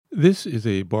This is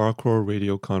a Barcrow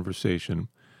Radio conversation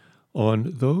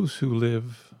on those who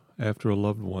live after a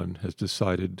loved one has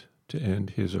decided to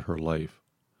end his or her life.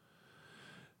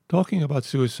 Talking about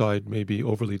suicide may be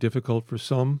overly difficult for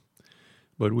some,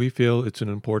 but we feel it's an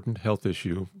important health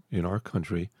issue in our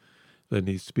country that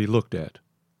needs to be looked at.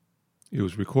 It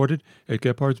was recorded at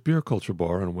Gephardt's Beer Culture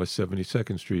Bar on West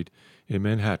 72nd Street in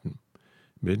Manhattan,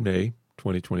 mid-May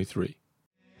 2023.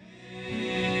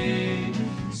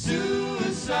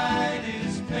 Suicide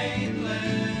is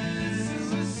painless.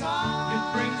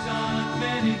 It brings on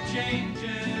many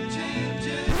changes.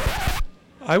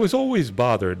 I was always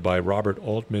bothered by Robert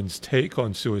Altman's take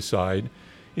on suicide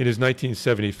in his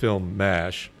 1970 film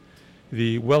MASH.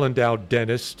 The well-endowed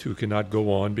dentist who cannot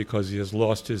go on because he has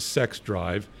lost his sex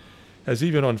drive has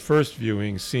even on first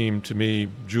viewing seemed to me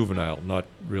juvenile, not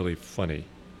really funny.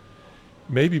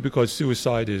 Maybe because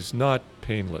suicide is not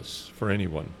painless for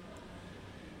anyone.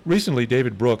 Recently,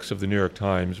 David Brooks of the New York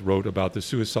Times wrote about the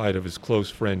suicide of his close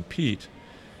friend Pete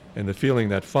and the feeling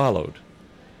that followed.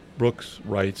 Brooks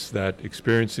writes that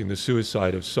experiencing the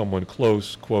suicide of someone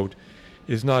close, quote,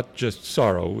 is not just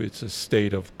sorrow, it's a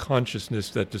state of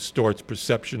consciousness that distorts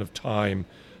perception of time,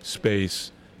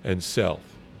 space, and self.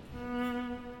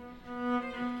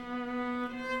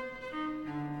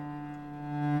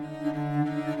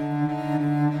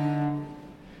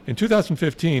 In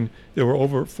 2015, there were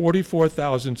over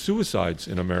 44,000 suicides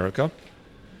in America,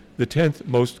 the 10th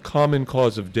most common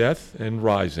cause of death and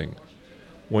rising.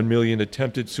 1 million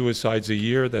attempted suicides a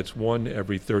year, that's one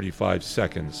every 35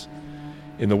 seconds.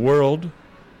 In the world,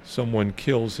 someone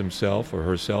kills himself or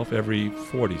herself every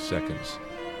 40 seconds.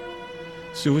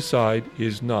 Suicide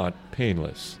is not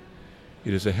painless.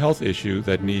 It is a health issue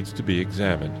that needs to be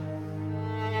examined.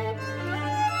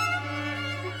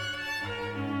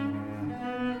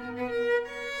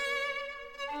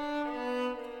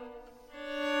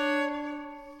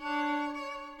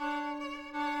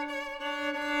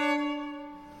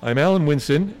 I'm Alan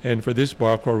Winson, and for this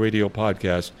Barcrow Radio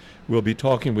podcast, we'll be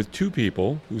talking with two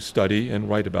people who study and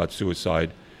write about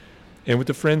suicide, and with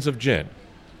the friends of Jen,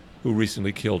 who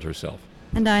recently killed herself.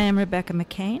 And I am Rebecca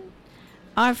McCain.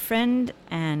 Our friend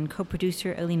and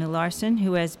co-producer Alina Larson,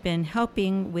 who has been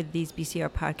helping with these BCR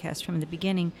podcasts from the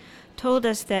beginning, told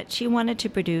us that she wanted to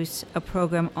produce a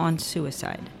program on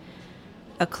suicide.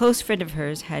 A close friend of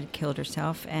hers had killed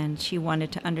herself, and she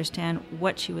wanted to understand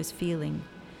what she was feeling.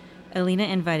 Alina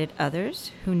invited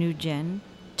others who knew Jen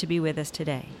to be with us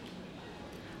today.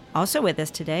 Also with us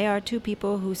today are two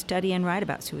people who study and write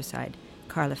about suicide.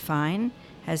 Carla Fine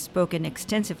has spoken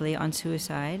extensively on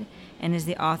suicide and is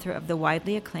the author of the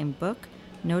widely acclaimed book,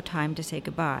 No Time to Say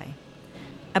Goodbye,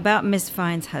 about Miss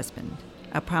Fine's husband,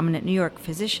 a prominent New York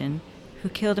physician who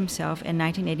killed himself in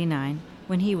 1989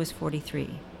 when he was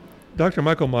 43. Dr.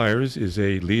 Michael Myers is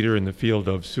a leader in the field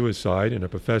of suicide and a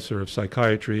professor of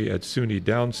psychiatry at SUNY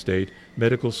Downstate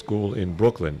Medical School in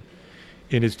Brooklyn.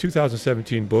 In his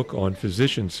 2017 book on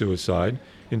physician suicide,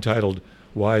 entitled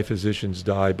Why Physicians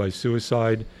Die by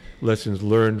Suicide, Lessons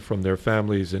Learned from Their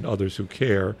Families and Others Who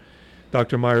Care,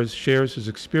 Dr. Myers shares his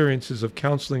experiences of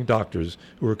counseling doctors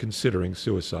who are considering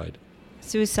suicide.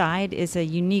 Suicide is a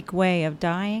unique way of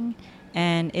dying,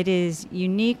 and it is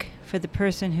unique for the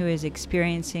person who is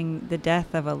experiencing the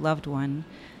death of a loved one.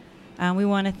 We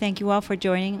want to thank you all for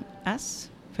joining us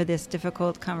for this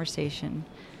difficult conversation.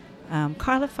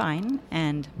 Carla Fine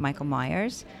and Michael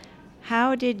Myers,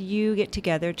 how did you get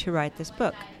together to write this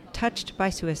book, Touched by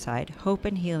Suicide, Hope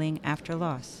and Healing After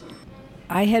Loss?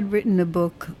 I had written a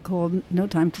book called No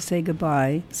Time to Say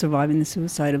Goodbye, Surviving the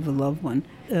Suicide of a Loved One.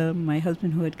 My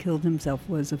husband who had killed himself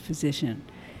was a physician.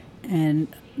 And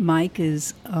Mike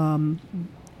is,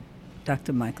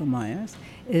 Dr. Michael Myers,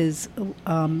 is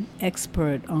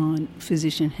expert on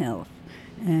physician health.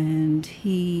 And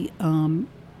he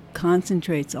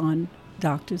concentrates on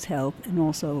doctors' health and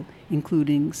also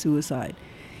including suicide.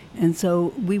 And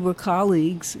so we were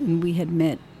colleagues, and we had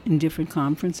met in different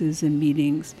conferences and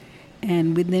meetings.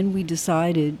 And then we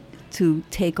decided to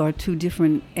take our two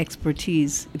different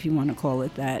expertise, if you want to call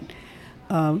it that,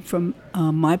 from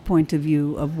my point of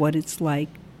view of what it's like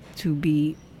to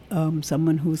be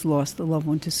someone who's lost a loved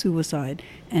one to suicide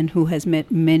and who has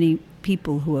met many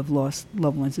people who have lost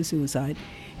loved ones to suicide,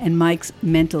 and Mike's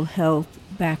mental health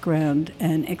background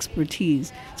and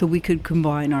expertise, so we could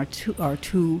combine our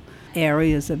two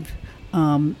areas of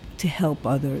to help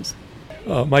others.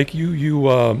 Mike, you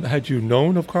had you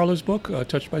known of Carla's book,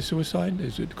 Touched by Suicide?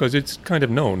 Is it because it's kind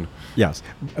of known? Yes.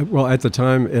 Well, at the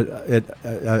time,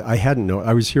 I hadn't known.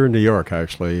 I was here in New York,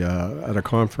 actually, at a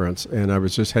conference, and I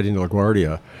was just heading to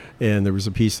LaGuardia, and there was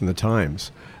a piece in the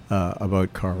Times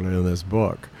about Carla in this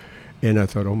book. And I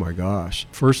thought, oh my gosh.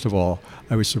 First of all,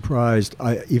 I was surprised.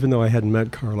 Even though I hadn't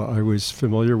met Carla, I was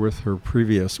familiar with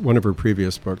one of her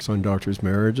previous books on doctors'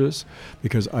 marriages,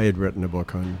 because I had written a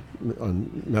book on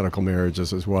medical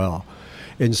marriages as well.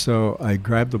 And so I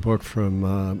grabbed the book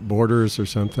from Borders or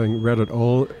something, read it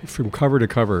all from cover to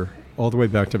cover, all the way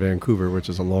back to Vancouver, which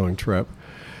is a long trip,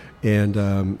 and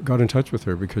got in touch with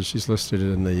her because she's listed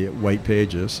in the white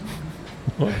pages.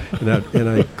 and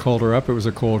I called her up. It was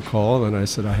a cold call, and I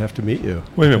said, I have to meet you.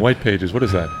 Wait a minute, white pages, what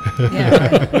is that?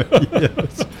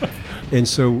 Yes. And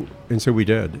so we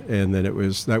did, and then that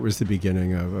was the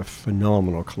beginning of a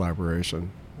phenomenal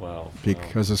collaboration. Wow.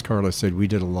 Because as Carla said, we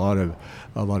did a lot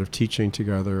of teaching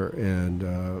together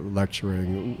and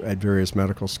lecturing at various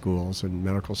medical schools and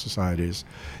medical societies,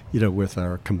 with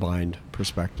our combined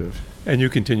perspective. And you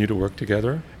continue to work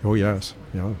together? Oh yes,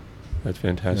 yeah. That's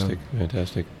fantastic. Yeah.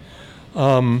 Fantastic.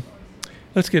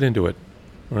 Let's get into it.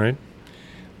 All right.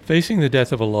 Facing the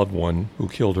death of a loved one who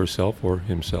killed herself or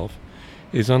himself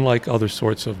is unlike other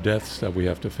sorts of deaths that we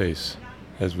have to face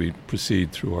as we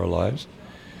proceed through our lives.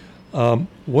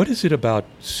 What is it about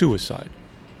suicide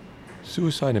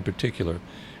in particular,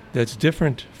 that's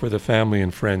different for the family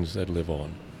and friends that live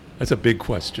on? That's a big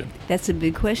question. That's a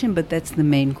big question, but that's the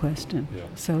main question. Yeah.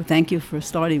 So thank you for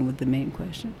starting with the main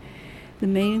question. The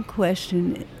main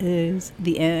question is,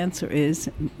 the answer is,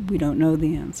 we don't know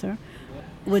the answer.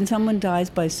 When someone dies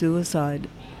by suicide,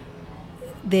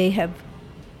 they have,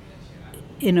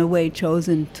 in a way,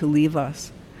 chosen to leave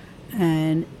us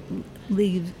and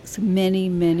leave many,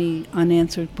 many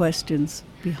unanswered questions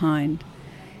behind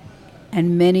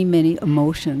and many, many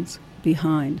emotions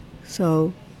behind.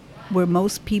 So where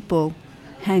most people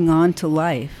hang on to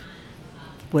life,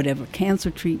 whatever we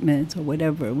treatments or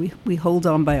whatever, we hold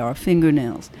on by our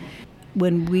fingernails.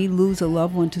 When we lose a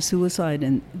loved one to suicide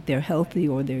and they're healthy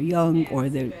or they're young or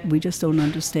we just don't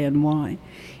understand why,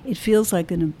 it feels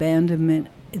like an abandonment.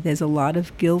 There's a lot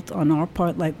of guilt on our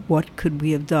part, like what could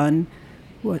we have done,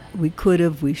 what we could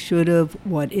have, we should have,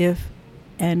 what if,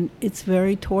 and it's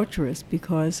very torturous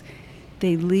because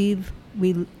they leave,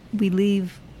 we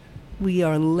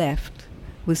are left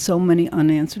with so many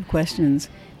unanswered questions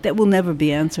that will never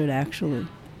be answered, actually,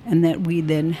 and that we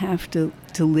then have to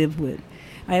live with.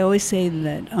 I always say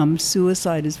that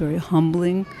suicide is very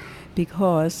humbling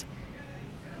because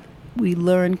we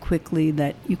learn quickly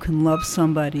that you can love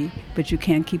somebody, but you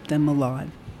can't keep them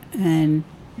alive. And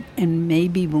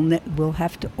maybe we'll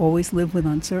have to always live with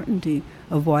uncertainty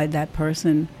of why that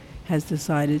person has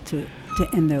decided to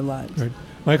end their lives. Right.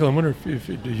 Michael, I wonder if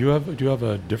do you have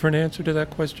a different answer to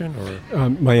that question, or?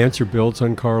 My answer builds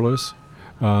on Carla's.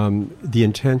 The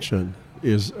intention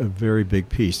is a very big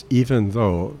piece, even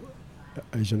though,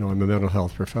 as you know, I'm a mental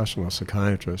health professional, a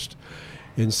psychiatrist,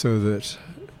 and so that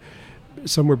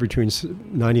somewhere between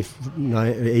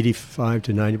 85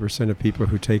 to 90% of people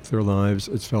who take their lives,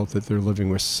 it's felt that they're living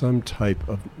with some type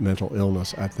of mental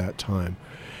illness at that time.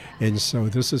 And so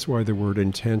this is why the word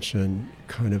intention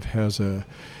kind of has a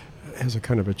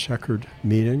kind of a checkered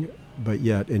meaning, but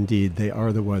yet indeed they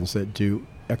are the ones that do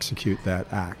execute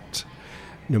that act.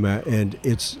 And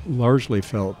it's largely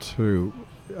felt too,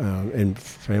 and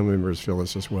family members feel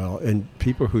this as well, and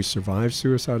people who survive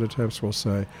suicide attempts will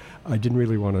say, I didn't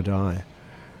really want to die.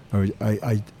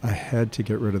 I had to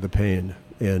get rid of the pain,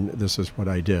 and this is what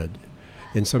I did.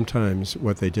 And sometimes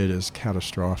what they did is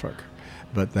catastrophic,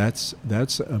 but that's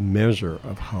a measure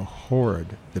of how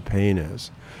horrid the pain is.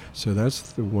 So that's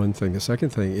the one thing. The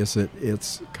second thing is that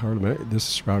this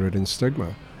is shrouded in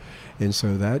stigma, and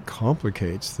so that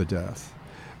complicates the death.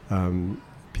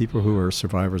 People who are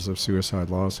survivors of suicide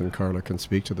loss, and Carla can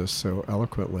speak to this so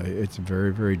eloquently, it's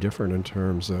very, very different in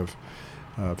terms of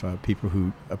people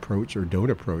who approach or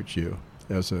don't approach you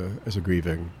as a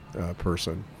grieving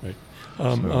person. Right.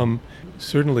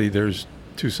 Certainly there's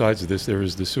two sides of this. There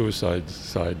is the suicide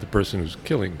side, the person who's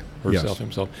killing herself,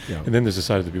 himself, and then there's the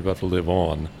side of the people who have to live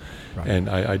on. Right.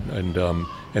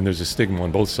 And there's a stigma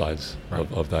on both sides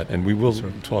of that, and we will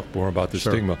talk more about the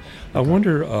stigma. I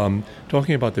wonder,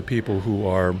 talking about the people who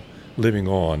are living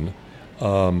on,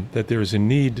 that there is a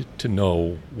need to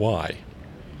know why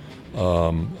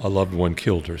a loved one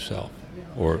killed herself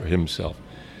or himself.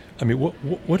 I mean,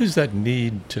 what is that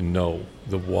need to know,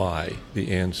 the why,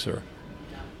 the answer?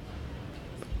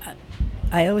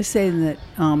 I always say that,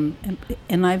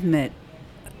 and I've met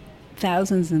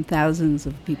thousands and thousands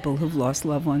of people who've lost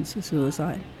loved ones to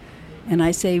suicide. And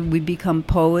I say we become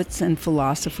poets and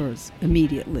philosophers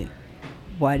immediately.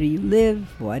 Why do you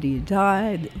live? Why do you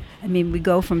die? I mean, we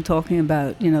go from talking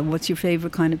about, what's your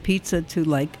favorite kind of pizza to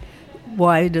like,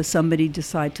 why does somebody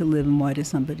decide to live and why does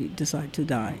somebody decide to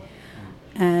die?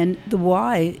 And the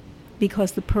why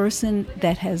because the person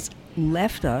that has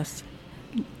left us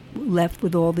left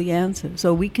with all the answers.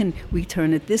 So we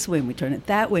turn it this way, and we turn it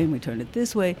that way, and we turn it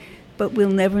this way, but we'll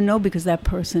never know because that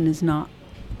person is not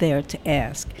there to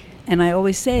ask. And I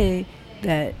always say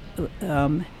that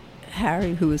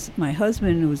Harry, who is my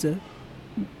husband, who was a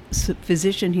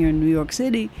physician here in New York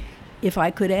City, if I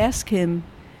could ask him,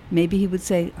 maybe he would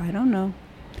say, I don't know.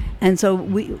 And so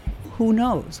who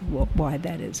knows why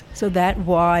that is. So that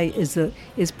why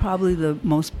is probably the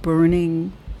most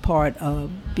burning part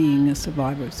of being a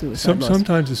survivor of suicide.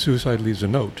 Sometimes the suicide leaves a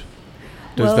note.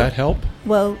 Does that help?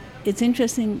 Well, it's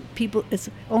interesting. It's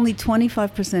only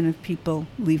 25% of people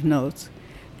leave notes,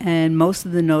 and most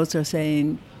of the notes are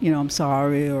saying, I'm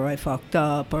sorry, or I fucked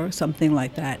up, or something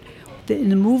like that. In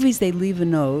the movies, they leave a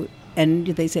note, and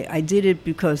they say, I did it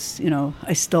because,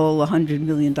 I stole $100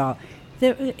 million.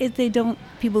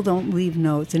 People don't leave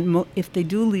notes, and if they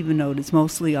do leave a note, it's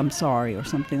mostly I'm sorry or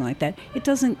something like that. It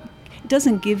doesn't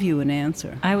give you an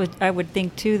answer. I would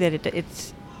think too that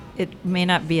it may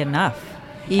not be enough.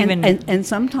 And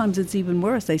sometimes it's even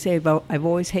worse. They say about I've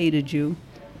always hated you.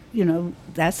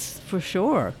 That's for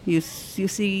sure. You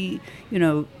see,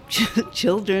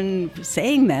 children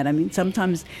saying that. I mean,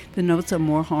 sometimes the notes are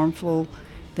more harmful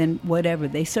than whatever.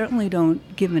 They certainly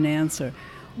don't give an answer.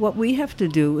 What we have to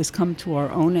do is come to our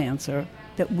own answer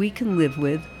that we can live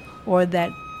with, or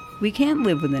that we can't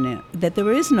live with that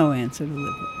there is no answer to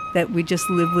live with, that we just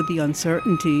live with the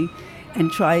uncertainty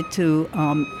and try to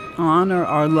honor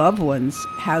our loved ones,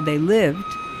 how they lived.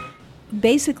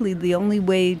 Basically, the only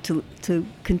way to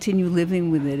continue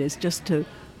living with it is just to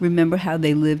remember how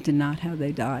they lived and not how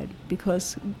they died,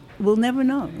 because we'll never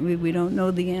know. We don't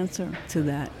know the answer to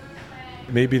that.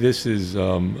 Maybe this is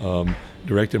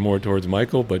directed more towards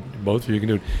Michael, but both of you can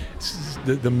do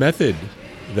it. The method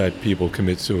that people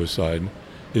commit suicide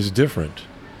is different.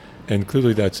 And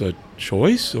clearly that's a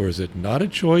choice, or is it not a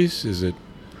choice? Does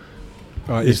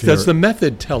the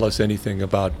method tell us anything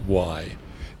about why?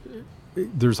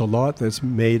 There's a lot that's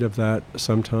made of that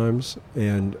sometimes,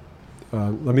 and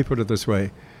let me put it this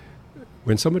way.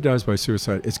 When someone dies by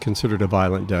suicide, it's considered a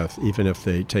violent death, even if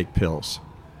they take pills.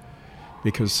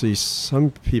 Because, see,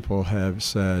 some people have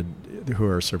said, who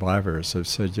are survivors, have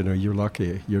said, you're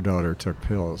lucky your daughter took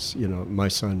pills. My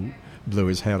son blew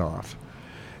his head off.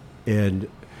 And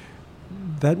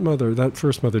that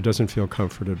first mother doesn't feel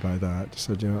comforted by that.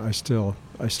 Said, I still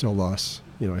lost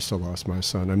my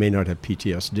son. I may not have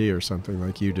PTSD or something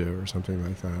like you do or something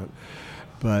like that.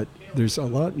 But there's a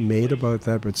lot made about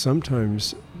that. But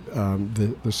sometimes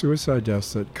the suicide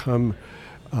deaths that come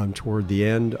toward the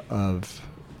end of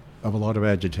a lot of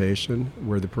agitation,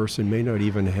 where the person may not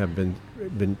even have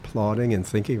been plotting and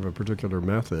thinking of a particular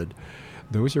method,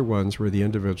 those are ones where the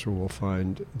individual will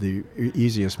find the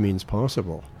easiest means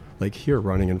possible. Like here,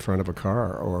 running in front of a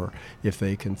car, or if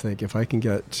they can think, if I can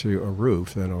get to a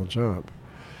roof, then I'll jump.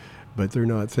 But they're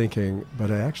not thinking, but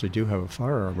I actually do have a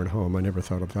firearm at home. I never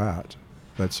thought of that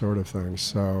sort of thing.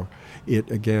 So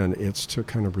it's to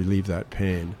kind of relieve that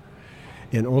pain.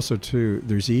 And also, too,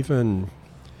 there's even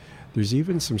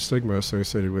some stigma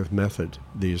associated with method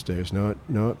these days. Not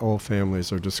all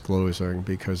families are disclosing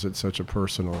because it's such a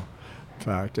personal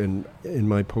fact. And in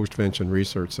my postvention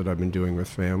research that I've been doing with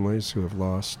families who have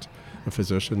lost a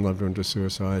physician, loved one to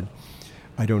suicide,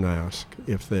 I don't ask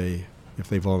if they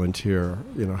volunteer,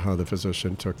 how the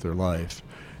physician took their life,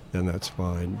 then that's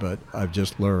fine. But I've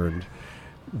just learned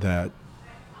that,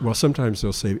 sometimes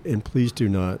they'll say, and please do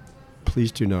not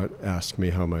ask me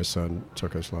how my son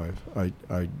took his life.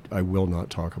 I will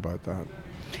not talk about that.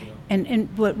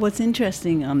 And what's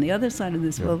interesting on the other side of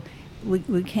this,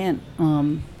 we can't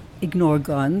ignore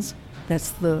guns.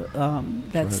 That's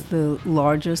the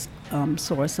largest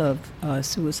source of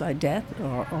suicide death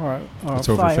or it's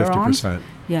over firearms. 50%.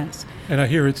 Yes. And I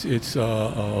hear it's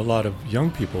a lot of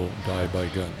young people die by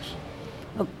guns.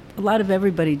 A lot of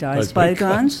everybody dies by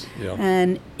guns. Yeah.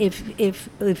 And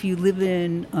if you live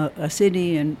in a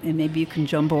city and maybe you can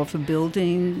jump off a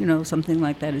building, something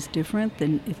like that is different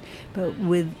but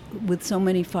with so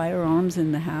many firearms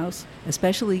in the house,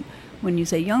 especially when you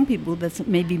say young people, that's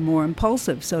maybe more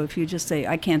impulsive. So if you just say,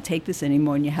 I can't take this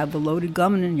anymore, and you have the loaded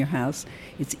gun in your house,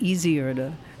 it's easier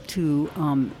to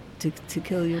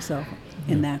kill yourself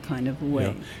in that kind of a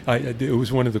way. Yeah. It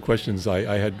was one of the questions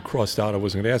I had crossed out. I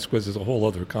wasn't going to ask because there's a whole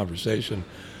other conversation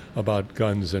about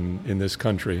guns in this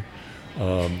country.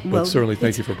 But certainly,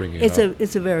 thank you for bringing it up.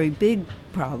 It's a very big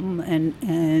problem,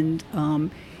 and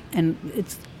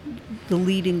it's the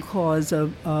leading cause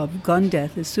of gun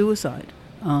death is suicide,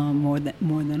 more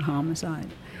than homicide.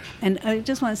 And I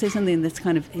just want to say something that's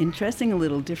kind of interesting, a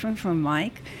little different from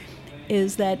Mike,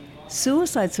 is that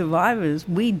suicide survivors,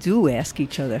 we do ask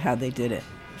each other how they did it.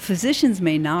 Physicians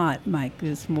may not. Mike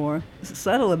is more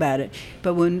subtle about it.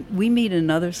 But when we meet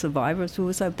another survivor of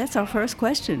suicide, that's our first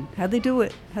question. How'd they do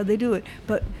it? How'd they do it?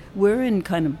 But we're in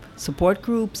kind of support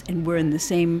groups, and we're in the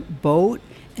same boat,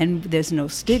 and there's no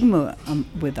stigma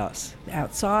with us.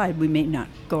 Outside, we may not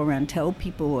go around and tell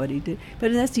people what he did.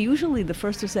 But that's usually the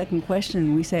first or second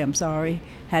question. We say, I'm sorry,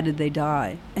 how did they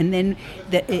die? And then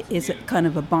it's a kind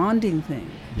of a bonding thing.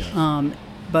 Yes.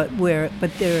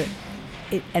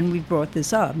 And we brought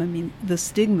this up. I mean, the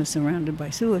stigma surrounded by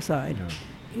suicide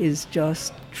is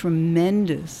just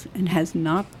tremendous and has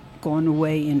not gone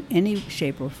away in any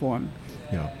shape or form.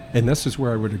 Yeah, and this is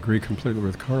where I would agree completely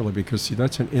with Carla, because, see,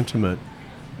 that's an intimate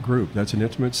group. That's an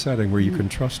intimate setting where you can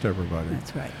trust everybody.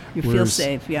 That's right. You feel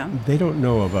safe, yeah. They don't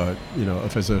know about, a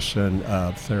physician,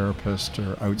 a therapist,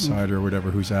 or outsider or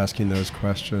whatever who's asking those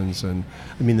questions. And,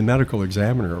 I mean, the medical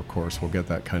examiner, of course, will get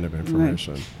that kind of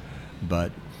information. Right.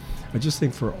 But I just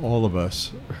think for all of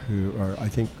us who are, I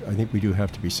think we do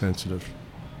have to be sensitive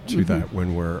to that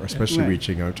when we're especially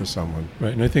reaching out to someone.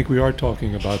 Right, and I think we are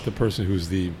talking about the person who's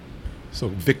the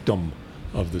victim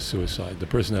of the suicide, the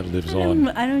person that lives on.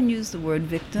 I don't use the word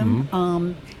victim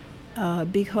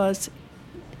because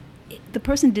the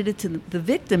person did it to the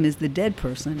victim is the dead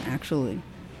person, actually,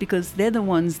 because they're the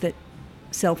ones that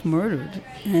self-murdered.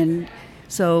 And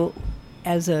so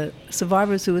as a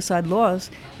survivor of suicide loss,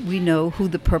 we know who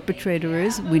the perpetrator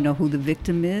is, we know who the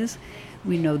victim is,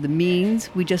 we know the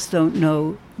means, we just don't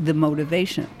know the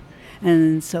motivation.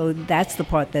 And so that's the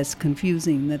part that's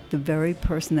confusing, that the very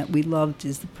person that we loved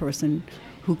is the person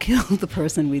who killed the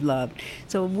person we loved.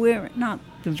 So we're not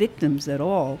the victims at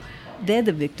all. They're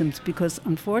the victims because,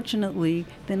 unfortunately,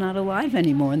 they're not alive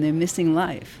anymore and they're missing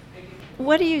life.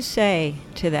 What do you say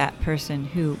to that person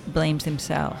who blames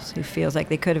themselves, who feels like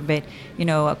they could have made,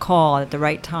 a call at the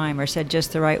right time or said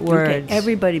just the right words? Okay,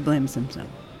 everybody blames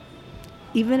themselves.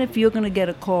 Even if you're going to get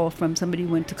a call from somebody you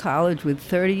went to college with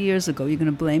 30 years ago, you're going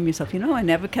to blame yourself. I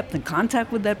never kept in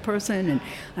contact with that person, and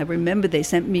I remember they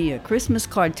sent me a Christmas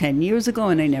card 10 years ago,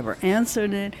 and I never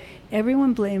answered it.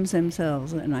 Everyone blames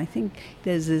themselves, and I think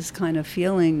there's this kind of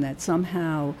feeling that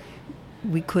somehow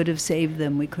we could have saved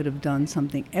them, we could have done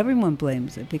something. Everyone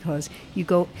blames it because you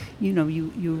go,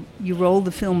 you roll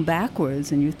the film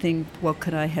backwards, and you think, what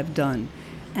could I have done?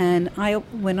 And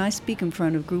when I speak in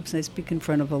front of groups, I speak in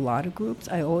front of a lot of groups,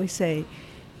 I always say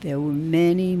there were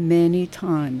many, many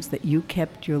times that you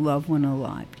kept your loved one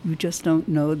alive. You just don't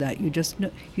know that. You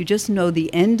just know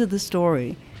the end of the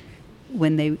story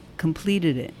when they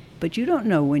completed it. But you don't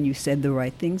know when you said the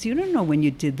right things. You don't know when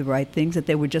you did the right things, that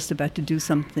they were just about to do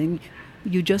something.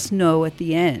 You just know at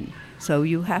the end. So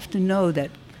you have to know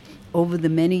that over the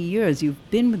many years you've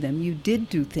been with them, you did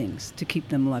do things to keep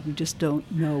them alive. You just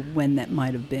don't know when that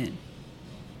might have been.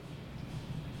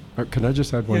 Can I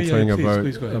just add one thing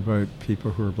please go ahead. about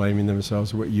people who are blaming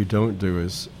themselves? What you don't do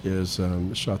is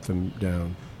shut them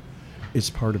down. It's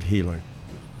part of healing.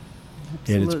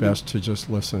 Absolutely. And it's best to just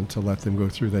listen, to let them go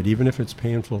through that. Even if it's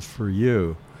painful for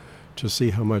you to see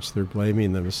how much they're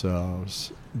blaming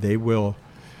themselves, they will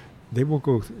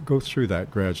go through that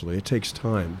gradually. It takes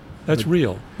time. That's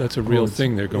real. That's a real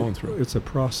thing they're going through. It's a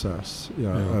process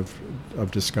of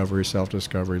discovery,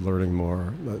 self-discovery, learning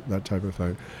more, that type of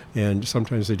thing. And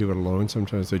sometimes they do it alone.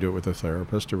 Sometimes they do it with a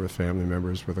therapist or with family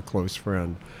members, with a close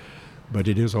friend. But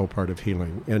it is all part of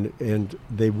healing. And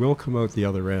they will come out the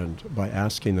other end by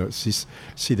asking those.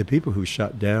 See, the people who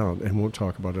shut down and won't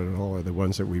talk about it at all are the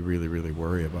ones that we really, really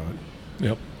worry about.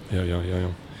 Yep.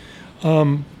 Yeah.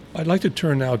 I'd like to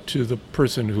turn now to the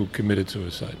person who committed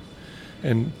suicide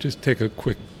and just take a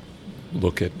quick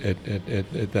look at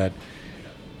that.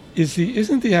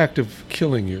 Isn't the act of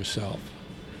killing yourself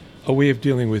a way of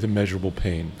dealing with immeasurable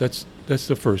pain? That's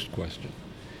the first question.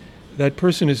 That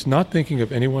person is not thinking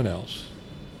of anyone else,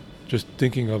 just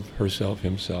thinking of herself,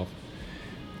 himself.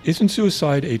 Isn't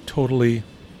suicide a totally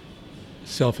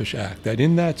selfish act? That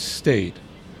in that state,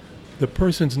 the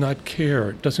person's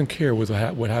doesn't care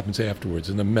what happens afterwards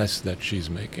and the mess that she's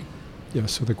making. Yeah.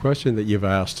 So the question that you've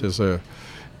asked is a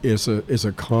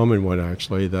common one,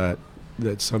 actually, that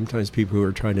sometimes people who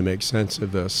are trying to make sense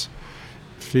of this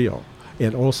feel.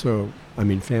 And also, I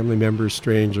mean, family members,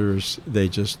 strangers, they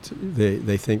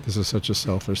think this is such a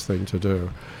selfish thing to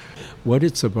do. What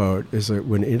it's about is that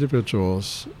when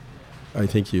individuals, I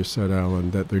think you said,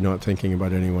 Alan, that they're not thinking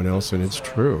about anyone else, and it's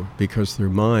true, because their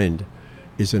mind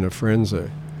is in a frenzy.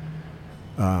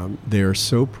 They are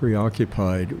so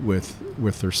preoccupied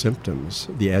with their symptoms,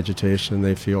 the agitation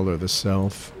they feel, or the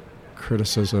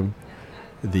self-criticism,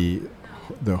 the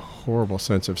the horrible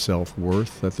sense of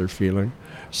self-worth that they're feeling.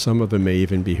 Some of them may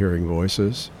even be hearing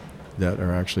voices that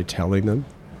are actually telling them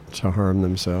to harm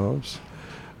themselves,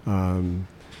 and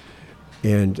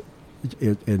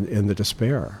the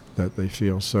despair that they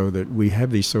feel. So that we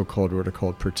have these so-called, what are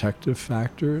called protective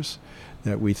factors,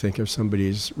 that we think if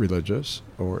somebody's religious,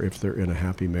 or if they're in a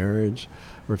happy marriage,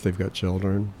 or if they've got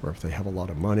children, or if they have a lot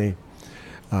of money,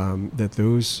 that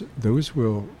those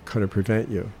will kind of prevent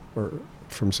you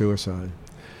from suicide.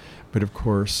 But of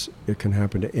course, it can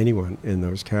happen to anyone in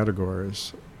those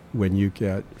categories when you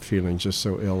get feeling just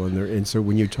so ill. And so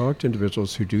when you talk to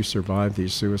individuals who do survive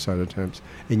these suicide attempts,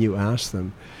 and you ask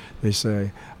them, they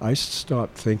say, I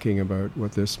stopped thinking about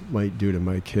what this might do to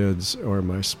my kids or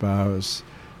my spouse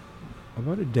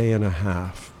about a day and a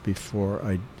half before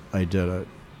I did it,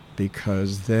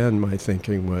 because then my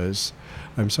thinking was,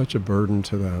 I'm such a burden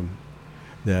to them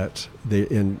that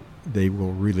they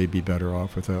will really be better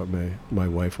off without me. My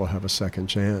wife will have a second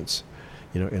chance,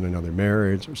 in another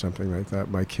marriage or something like that.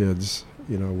 My kids,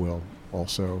 will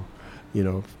also, be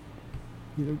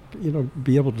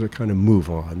able to kind of move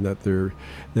on. That their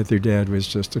dad was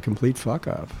just a complete fuck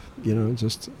up,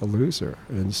 just a loser.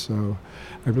 And so,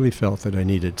 I really felt that I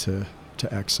needed to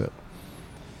exit.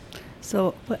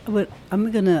 So what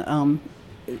I'm going to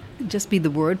just be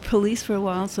the word police for a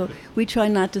while. So we try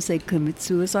not to say commit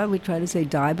suicide. We try to say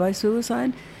die by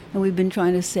suicide. And we've been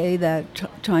trying to say that,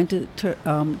 trying to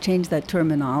change that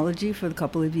terminology for a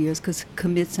couple of years, because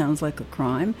commit sounds like a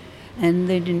crime. And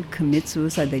they didn't commit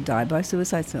suicide, they died by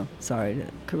suicide. So sorry to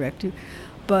correct you.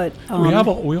 But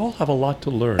we all have a lot to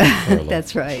learn, Carla.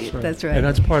 That's right. That's right. And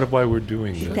that's part of why we're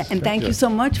doing this. And thank you so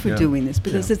much for doing this,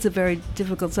 because it's a very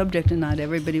difficult subject and not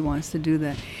everybody wants to do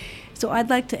that. So I'd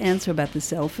like to answer about the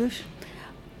selfish.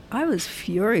 I was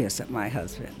furious at my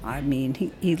husband. I mean,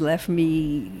 he left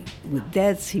me with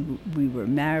debts. We were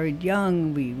married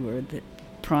young. We were at the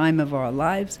prime of our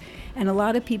lives. And a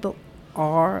lot of people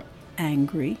are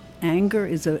angry. Anger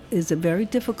is a very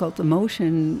difficult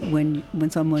emotion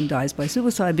when someone dies by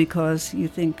suicide, because you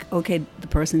think, okay, the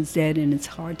person's dead, and it's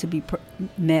hard to be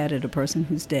mad at a person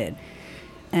who's dead.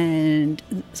 And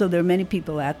so there are many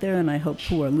people out there, and I hope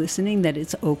who are listening, that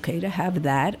it's okay to have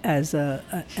that as a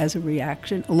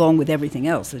reaction, along with everything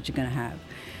else that you're going to have.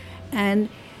 And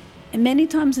many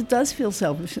times it does feel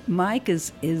selfish. Mike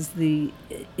is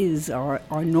our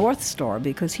North Star,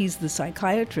 because he's the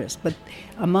psychiatrist. But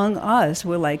among us,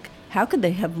 we're like, how could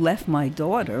they have left my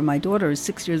daughter? My daughter is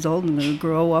 6 years old and going to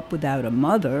grow up without a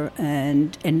mother,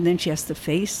 and then she has to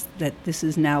face that this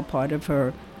is now part of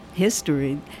her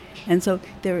history. And so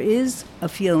there is a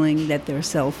feeling that they're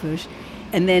selfish.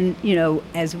 And then,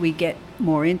 as we get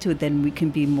more into it, then we can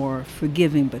be more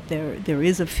forgiving. But there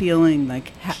is a feeling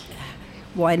like,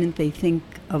 why didn't they think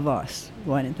of us?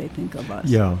 Why didn't they think of us?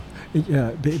 Yeah,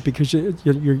 because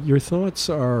your thoughts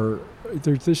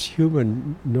they're just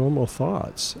human, normal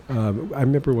thoughts. I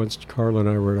remember once Carla and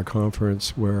I were at a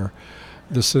conference where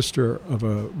the sister of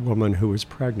a woman who was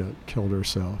pregnant killed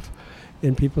herself.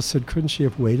 And people said, couldn't she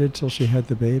have waited till she had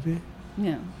the baby?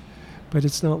 Yeah. But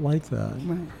it's not like that,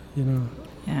 right.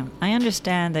 Yeah, I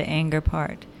understand the anger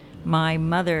part. My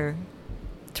mother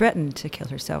threatened to kill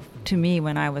herself to me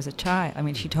when I was a child. I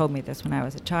mean, she told me this when I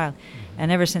was a child.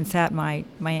 And ever since that, my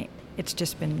it's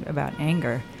just been about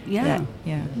anger. Yeah.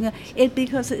 Yeah.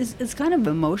 Because it's kind of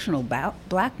emotional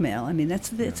blackmail. I mean,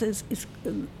 it's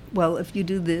well, if you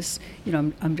do this,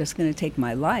 I'm just going to take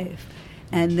my life.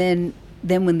 And then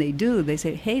when they do, they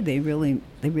say, hey, they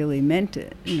really meant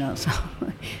it, so.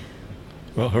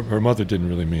 Well, her mother didn't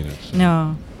really mean it. So.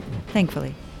 No,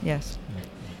 thankfully, yes.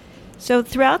 So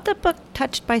throughout the book,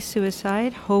 Touched by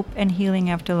Suicide, Hope and Healing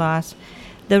After Loss,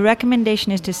 the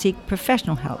recommendation is to seek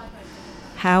professional help.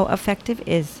 How effective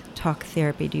is talk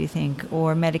therapy, do you think,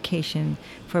 or medication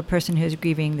for a person who's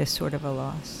grieving this sort of a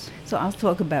loss? So I'll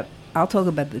talk about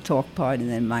the talk part, and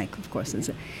then Mike, of course.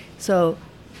 So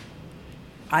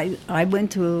I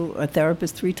went to a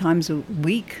therapist 3 times a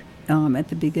week at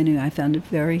the beginning. I found it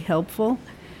very helpful.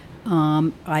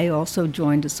 I also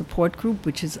joined a support group,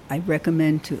 which I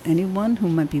recommend to anyone who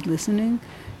might be listening.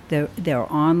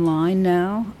 They're online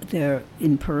now. They're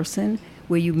in person,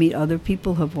 where you meet other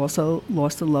people who have also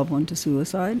lost a loved one to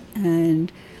suicide.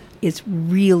 And it's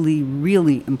really,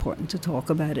 really important to talk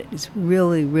about it. It's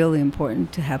really, really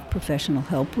important to have professional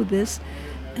help with this.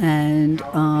 And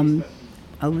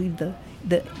I'll leave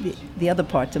the other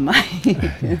part to Mike.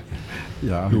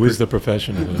 Yeah, who is the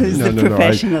professional?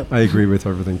 No, I agree with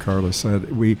everything Carla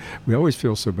said. We always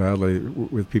feel so badly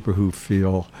with people who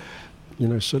feel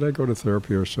should I go to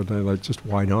therapy or should I, just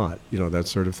why not? That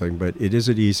sort of thing. But it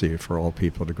isn't easy for all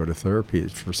people to go to therapy.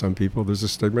 For some people, there's a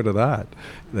stigma to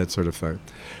that sort of thing.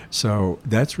 So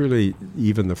that's really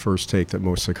even the first take that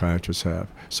most psychiatrists have.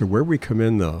 So where we come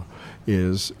in, though,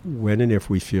 is when and if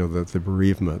we feel that the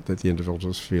bereavement that the individual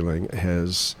is feeling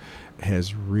has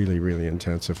really, really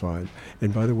intensified.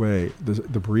 And by the way,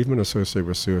 the bereavement associated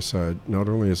with suicide, not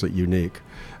only is it unique,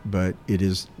 but it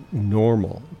is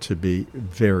normal to be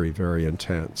very, very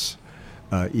intense.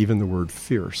 Even the word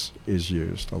fierce is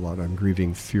used a lot. I'm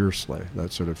grieving fiercely,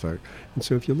 that sort of thing. And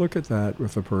so if you look at that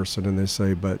with a person and they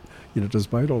say, but,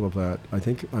 despite all of that, I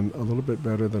think I'm a little bit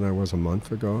better than I was a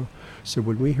month ago. So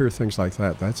when we hear things like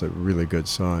that, that's a really good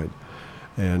sign.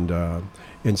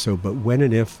 And so, but when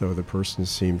and if, though, the person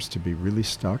seems to be really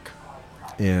stuck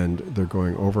and they're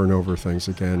going over and over things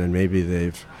again, and maybe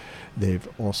they've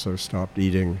also stopped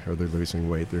eating or they're losing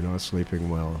weight, they're not sleeping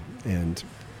well, and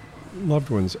loved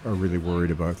ones are really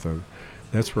worried about them,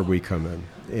 that's where we come in.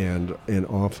 And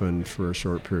often for a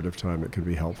short period of time, it can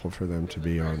be helpful for them to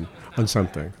be on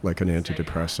something like an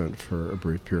antidepressant for a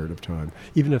brief period of time.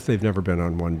 Even if they've never been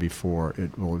on one before,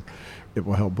 it will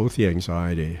help both the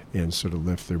anxiety and sort of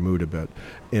lift their mood a bit.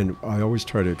 And I always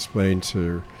try to explain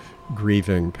to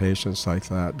grieving patients like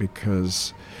that,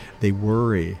 because they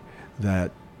worry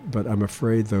that, but I'm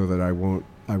afraid though that I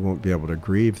won't be able to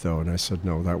grieve though. And I said,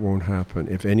 no, that won't happen.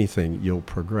 If anything, you'll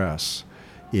progress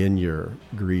in your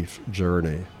grief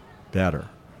journey better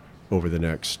over the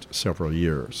next several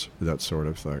years, that sort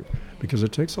of thing, because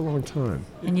it takes a long time.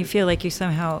 And you feel like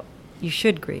you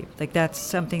should grieve, like that's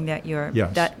something that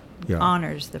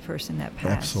honors the person that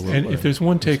passed. Absolutely. And if there's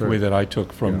one takeaway right. that I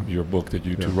took from your book that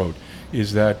you two wrote,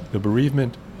 is that the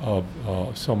bereavement of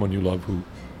someone you love who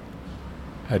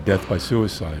had death by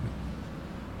suicide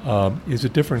is a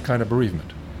different kind of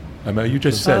bereavement. I mean, you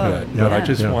just said that, but I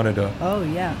just wanted to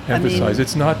emphasize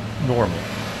it's not normal.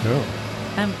 No.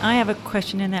 I have a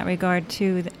question in that regard,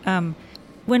 too.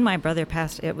 When my brother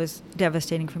passed, it was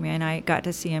devastating for me, and I got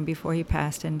to see him before he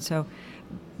passed. And so,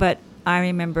 but I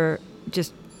remember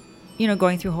just,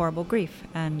 going through horrible grief.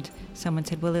 And someone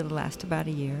said, well, it'll last about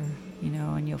a year,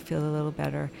 and you'll feel a little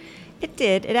better. It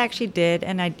did. It actually did.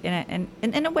 And and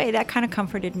in a way, that kind of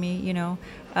comforted me,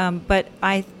 But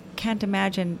I can't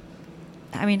imagine,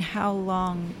 how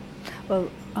long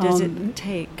does it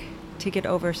take to get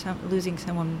over losing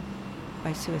someone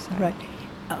by suicide? Right.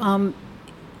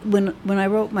 When I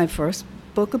wrote my first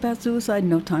book about suicide,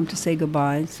 No Time to Say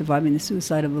Goodbye, Surviving the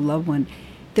Suicide of a Loved One,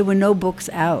 there were no books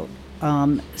out.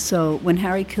 So when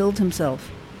Harry killed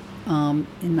himself in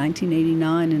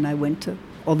 1989, and I went to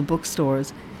all the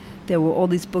bookstores, there were all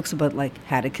these books about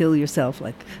how to kill yourself,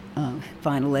 like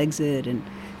Final Exit and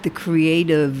the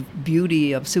creative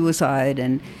beauty of suicide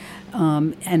and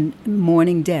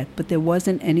mourning death. But there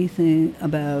wasn't anything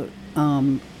about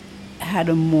how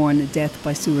to mourn a death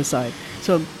by suicide.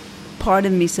 So part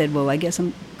of me said, well, I guess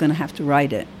I'm going to have to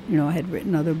write it. I had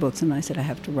written other books, and I said I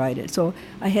have to write it. So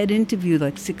I had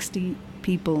interviewed 60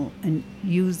 people and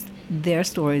used their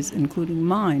stories, including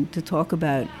mine, to talk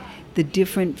about the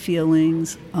different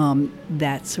feelings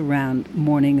that surround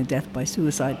mourning a death by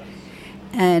suicide.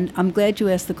 And I'm glad you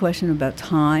asked the question about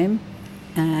time.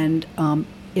 And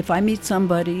if I meet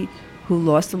somebody who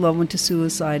lost a loved one to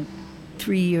suicide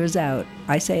 3 years out,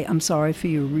 I say, I'm sorry for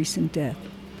your recent death.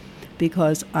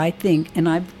 Because I think, and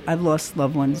I've lost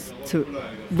loved ones to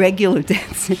regular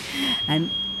deaths,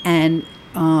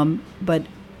 but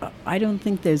I don't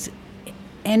think there's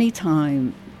any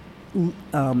time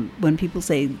when people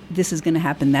say this is going to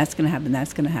happen, that's going to happen,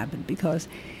 that's going to happen, because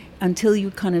until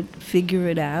you kind of figure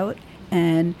it out.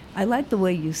 And I like the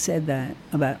way you said that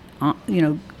about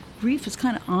grief is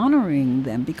kind of honoring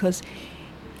them, because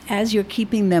as you're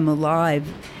keeping them alive,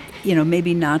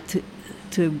 maybe not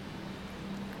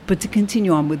but to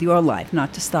continue on with your life,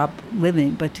 not to stop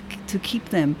living, but to keep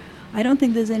them. I don't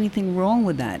think there's anything wrong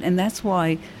with that. And that's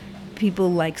why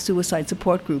people like suicide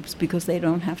support groups, because they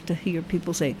don't have to hear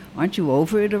people say, aren't you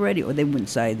over it already? Or they wouldn't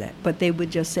say that, but they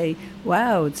would just say,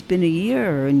 wow, it's been a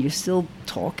year and you're still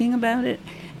talking about it.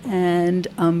 And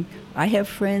I have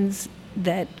friends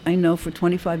that I know for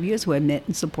 25 years who I met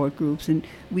in support groups, and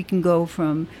we can go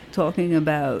from talking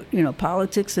about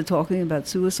politics to talking about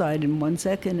suicide in 1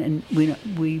 second, and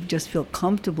we just feel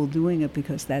comfortable doing it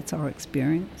because that's our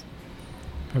experience.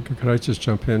 Okay, could I just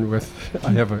jump in with?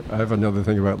 I have another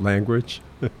thing about language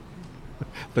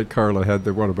that Carla had.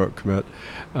 The one about commit.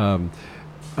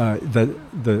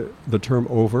 The term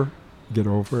over, get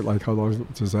over it. Like how long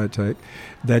does that take?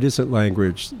 That isn't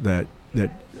language that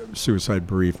suicide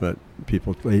bereavement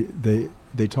people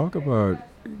they talk about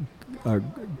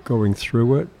going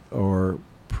through it, or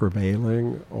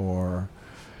prevailing or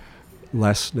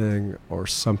lessening or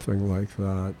something like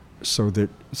that, so that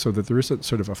there isn't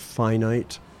sort of a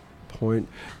finite point.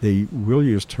 They will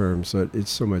use terms that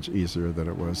it's so much easier than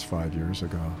it was 5 years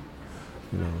ago.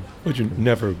 But you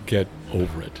never get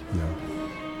over it. No.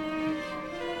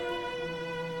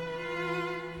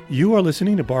 You are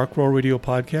listening to Bar Crawl Radio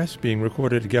Podcast, being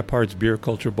recorded at Gephardt's Beer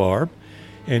Culture Bar,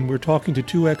 and we're talking to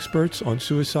two experts on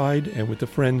suicide and with the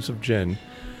friends of Jen,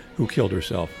 who killed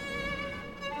herself.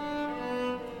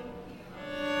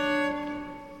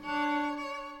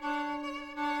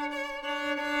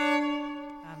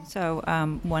 So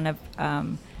one of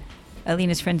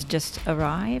Alina's friends just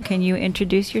arrived. Can you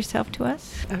introduce yourself to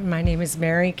us? My name is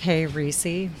Mary Kay Reese.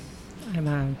 I'm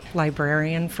a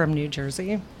librarian from New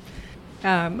Jersey.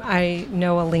 I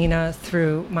know Alina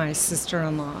through my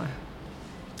sister-in-law,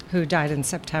 who died in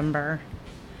September.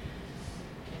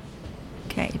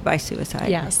 Okay, by suicide.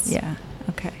 Yes. Yeah,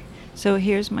 okay. So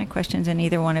here's my questions, and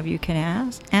either one of you can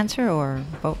answer, or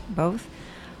both.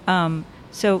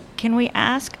 So can we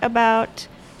ask about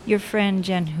your friend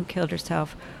Jen, who killed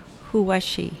herself? Who was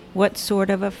she? What sort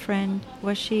of a friend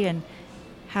was she, and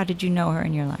how did you know her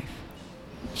in your life?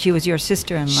 She was your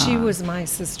sister-in-law. She was my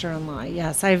sister-in-law,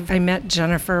 yes. I met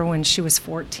Jennifer when she was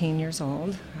 14 years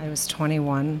old. I was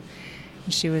 21.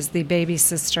 She was the baby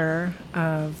sister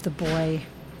of the boy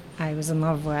I was in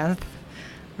love with.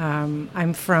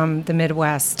 I'm from the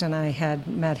Midwest, and I had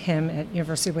met him at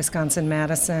University of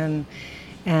Wisconsin-Madison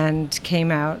and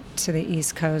came out to the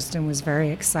East Coast and was very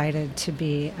excited to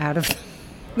be out of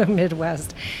the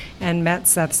Midwest and met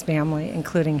Seth's family,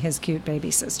 including his cute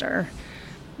baby sister.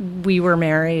 We were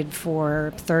married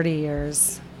for 30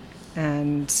 years,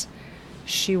 and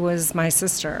she was my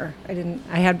sister.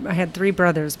 I had 3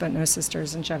 brothers, but no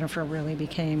sisters, and Jennifer really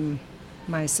became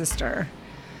my sister.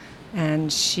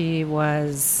 And she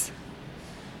was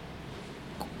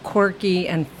quirky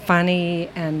and funny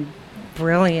and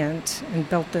brilliant and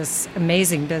built this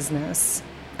amazing business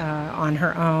on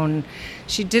her own.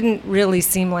 She didn't really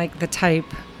seem like the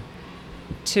type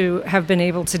to have been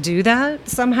able to do that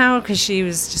somehow, because she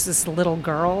was just this little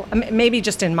girl. I mean, maybe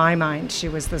just in my mind she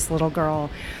was this little girl,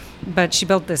 but she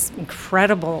built this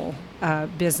incredible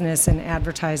business in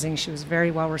advertising. She was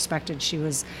very well respected. She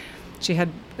had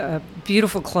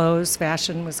beautiful clothes.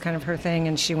 Fashion was kind of her thing,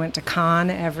 and she went to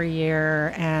Cannes every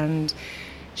year, and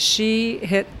she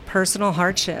hit personal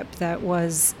hardship that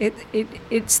was,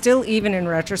 it still, even in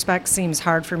retrospect, seems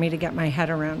hard for me to get my head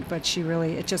around, but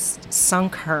it just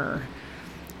sunk her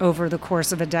over the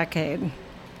course of a decade.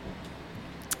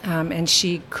 And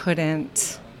she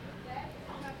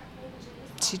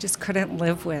just couldn't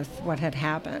live with what had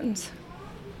happened.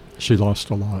 She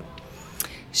lost a lot.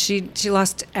 She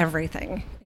lost everything.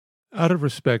 Out of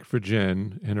respect for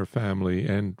Jen and her family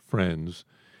and friends,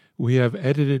 we have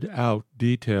edited out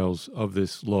details of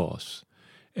this loss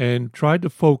and tried to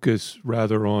focus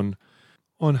rather on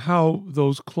how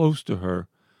those close to her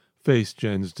faced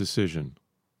Jen's decision.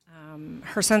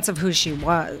 Her sense of who she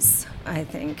was, I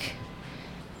think.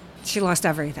 She lost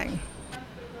everything.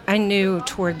 I knew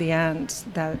toward the end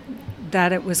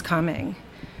that it was coming.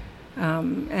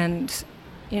 And,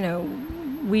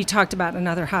 we talked about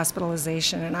another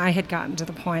hospitalization, and I had gotten to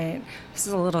the point, this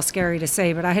is a little scary to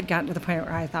say, but I had gotten to the point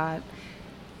where I thought,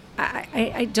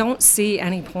 I don't see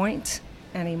any point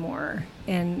anymore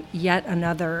in yet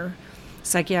another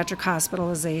psychiatric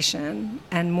hospitalization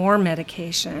and more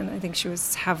medication. I think she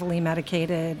was heavily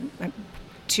medicated,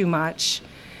 too much,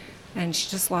 and she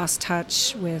just lost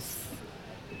touch with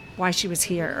why she was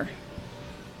here.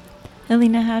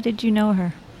 Alina, how did you know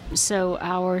her? So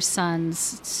our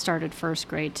sons started first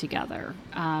grade together.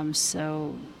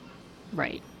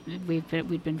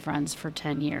 We'd been friends for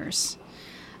 10 years.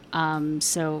 I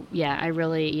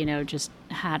really, just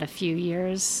had a few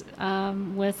years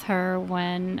with her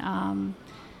when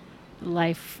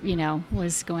life,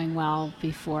 was going well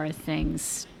before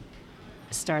things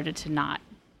started to not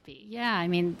be. Yeah, I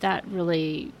mean, that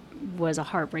really was a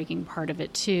heartbreaking part of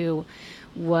it too,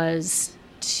 was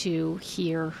to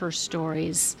hear her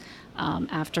stories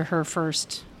after her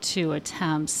first 2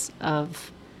 attempts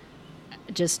of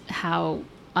just how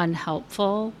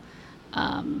unhelpful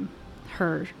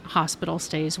her hospital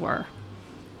stays were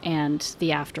and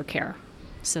the aftercare.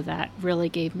 So that really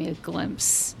gave me a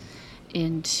glimpse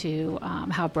into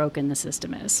how broken the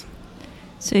system is.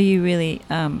 So you really,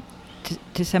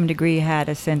 to some degree, had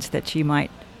a sense that she might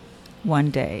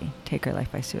one day take her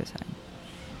life by suicide.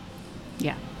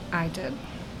 Yeah. I did.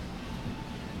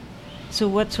 So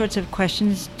what sorts of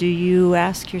questions do you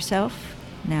ask yourself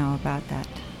now about that?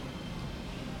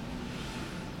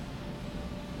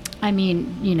 I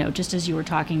mean, just as you were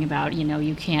talking about,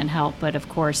 you can't help but, of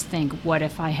course, think, what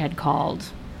if I had called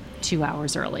 2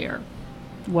 hours earlier?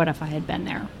 What if I had been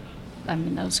there? I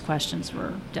mean, those questions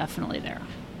were definitely there.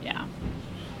 Yeah.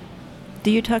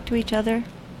 Do you talk to each other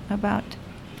about?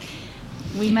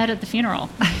 We met at the funeral.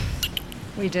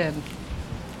 We did.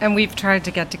 And we've tried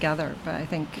to get together, but I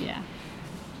think Yeah.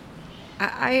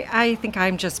 I think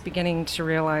I'm just beginning to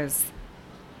realize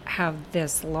how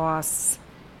this loss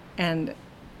and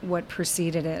what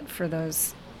preceded it for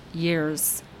those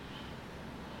years,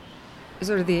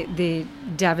 sort of the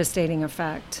devastating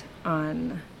effect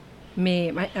on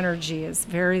me. My energy is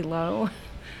very low.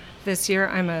 This year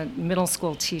I'm a middle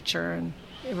school teacher, and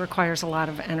it requires a lot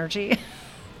of energy,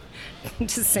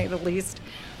 to say the least.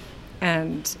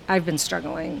 And I've been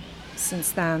struggling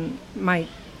since then. My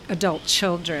adult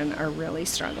children are really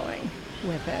struggling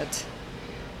with it.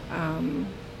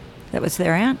 That was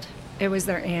their aunt? It was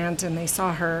their aunt, and they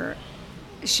saw her.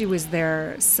 She was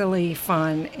their silly,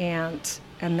 fun aunt,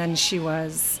 and then she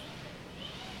was,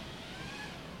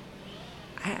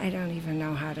 I don't even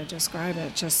know how to describe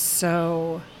it, just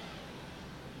so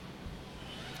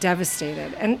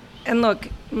devastated. And look,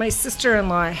 my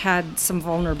sister-in-law had some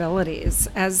vulnerabilities,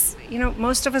 as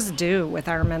most of us do with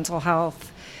our mental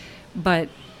health, but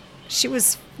she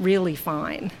was really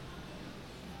fine.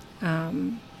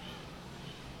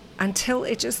 Until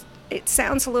it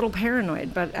sounds a little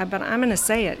paranoid, but I'm going to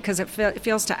say it because it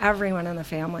feels to everyone in the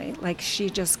family like she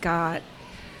just got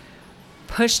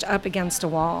pushed up against a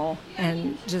wall,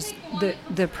 and just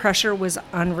the pressure was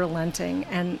unrelenting.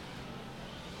 And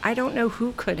I don't know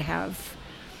who could have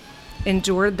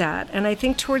endured that. And I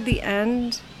think toward the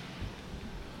end,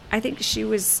 I think she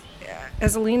was,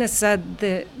 as Alina said,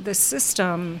 the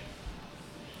system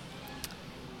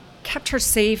kept her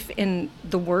safe in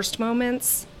the worst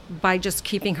moments by just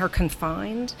keeping her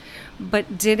confined,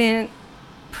 but didn't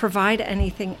provide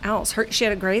anything else. She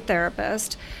had a great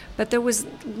therapist, but there was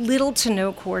little to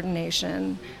no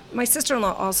coordination. My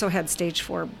sister-in-law also had stage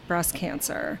 4 breast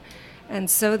cancer, and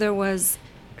so there was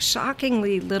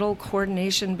shockingly little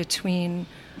coordination between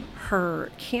her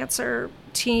cancer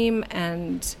team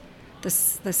and the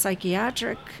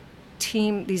psychiatric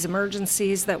team, these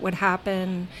emergencies that would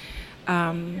happen.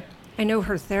 I know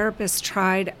her therapist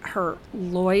tried, her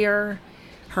lawyer,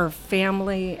 her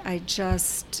family.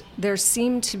 There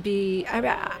seemed to be,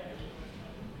 I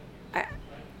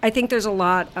think there's a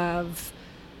lot of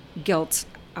guilt,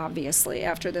 obviously,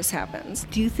 after this happens.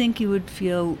 Do you think you would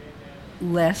feel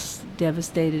less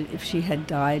devastated if she had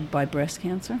died by breast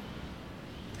cancer?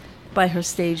 By her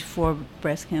stage 4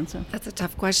 breast cancer? That's a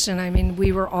tough question. I mean,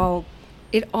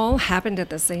 it all happened at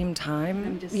the same time.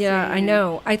 I'm just yeah, saying. I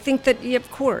know. I think that,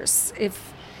 of course,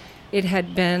 if it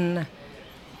had been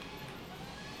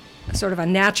sort of a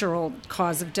natural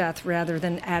cause of death rather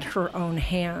than at her own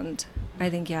hand, I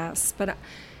think yes. But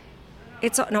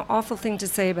it's an awful thing to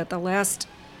say, but the last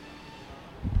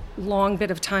long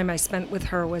bit of time I spent with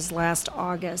her was last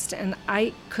August, and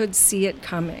I could see it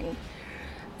coming.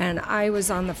 And I was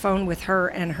on the phone with her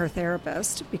and her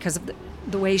therapist because of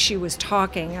the way she was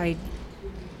talking. I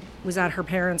was at her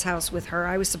parents' house with her.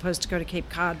 I was supposed to go to Cape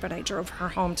Cod, but I drove her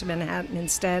home to Manhattan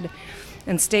instead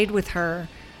and stayed with her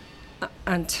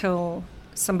until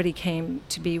somebody came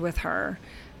to be with her.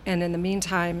 And in the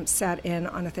meantime, sat in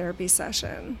on a therapy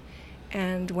session.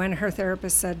 And when her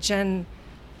therapist said, "Jen,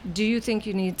 do you think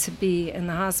you need to be in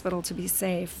the hospital to be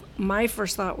safe?" My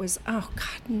first thought was, oh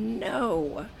God,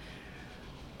 no.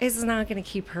 It's not going to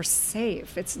keep her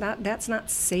safe. That's not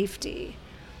safety.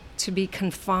 To be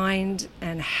confined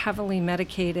and heavily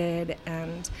medicated,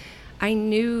 and I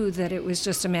knew that it was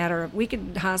just a matter of, we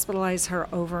could hospitalize her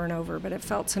over and over, but it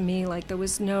felt to me like there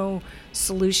was no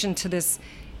solution to this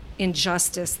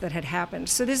injustice that had happened.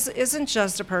 So this isn't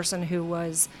just a person who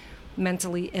was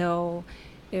mentally ill.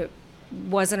 It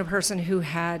wasn't a person who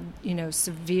had,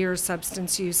 severe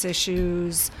substance use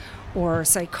issues or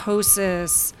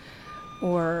psychosis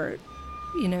or,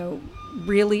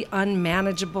 really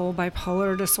unmanageable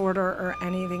bipolar disorder or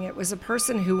anything. It was a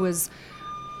person who was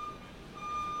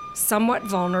somewhat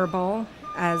vulnerable,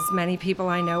 as many people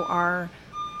I know are,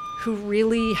 who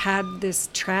really had this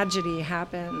tragedy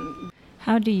happen.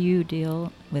 How do you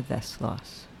deal with this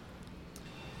loss?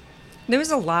 There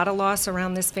was a lot of loss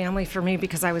around this family for me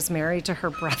because I was married to her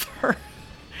brother.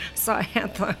 So I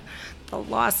had the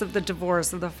loss of the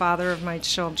divorce of the father of my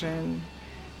children,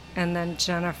 and then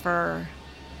Jennifer.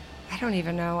 I don't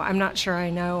even know. I'm not sure I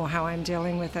know how I'm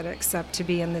dealing with it except to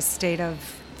be in this state of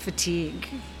fatigue.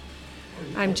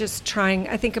 I'm just trying.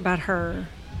 I think about her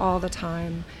all the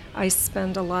time. I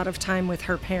spend a lot of time with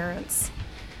her parents.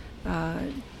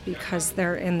 because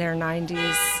they're in their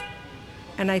 90s.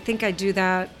 And I think I do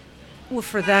that, well,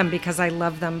 for them because I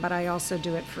love them, but I also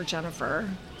do it for Jennifer.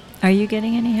 Are you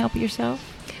getting any help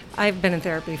yourself? I've been in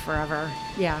therapy forever,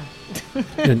 yeah.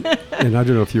 And I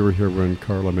don't know if you were here when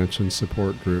Carla mentioned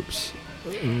support groups.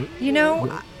 You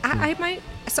know, I might,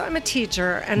 so I'm a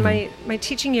teacher, and my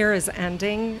teaching year is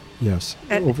ending. Yes,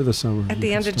 over the summer. At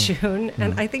the end of June,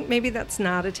 and I think maybe that's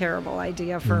not a terrible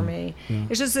idea for me. Yeah.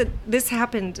 It's just that this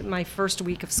happened my first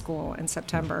week of school in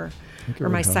September, or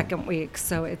my second week,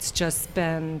 so it's just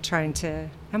been trying to,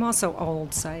 I'm also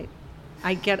old, so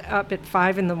I get up at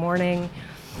 5 in the morning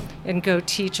and go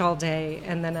teach all day,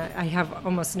 and then I have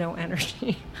almost no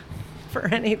energy for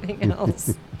anything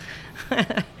else.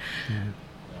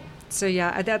 So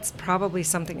yeah, that's probably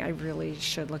something I really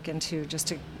should look into, just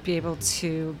to be able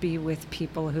to be with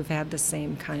people who've had the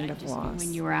same kind of loss.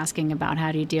 When you were asking about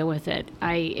how do you deal with it,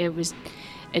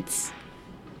 it's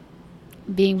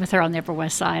being with her on the Upper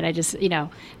West Side. I just,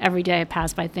 every day I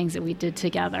pass by things that we did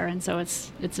together, and so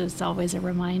it's always a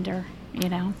reminder.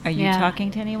 Are you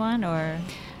talking to anyone, or?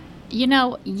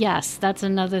 Yes, that's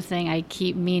another thing I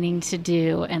keep meaning to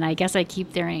do, and I guess I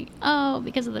keep hearing,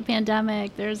 because of the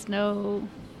pandemic, there's no,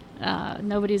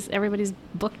 everybody's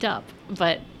booked up,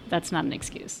 but that's not an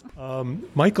excuse.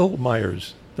 Michael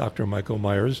Myers, Dr. Michael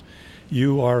Myers,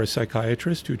 you are a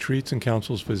psychiatrist who treats and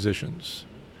counsels physicians,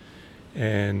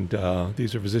 and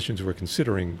these are physicians who are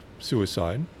considering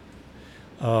suicide.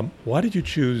 Why did you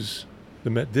choose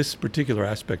this particular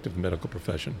aspect of the medical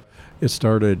profession? It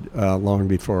started long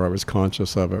before I was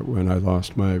conscious of it, when I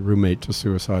lost my roommate to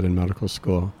suicide in medical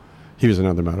school. He was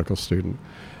another medical student,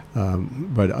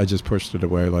 but I just pushed it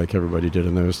away like everybody did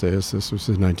in those days. This was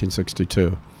in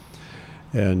 1962.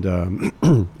 And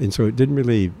and so it didn't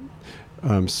really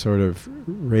sort of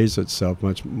raise itself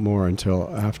much more until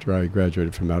after I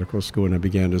graduated from medical school, and I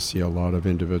began to see a lot of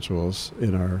individuals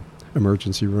in our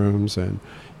emergency rooms and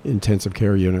intensive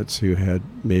care units who had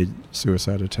made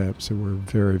suicide attempts and were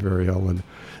very, very ill, and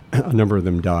a number of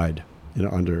them died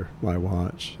under my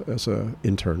watch as an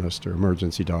internist or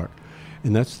emergency doc.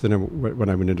 And that's when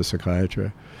I went into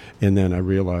psychiatry. And then I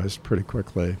realized pretty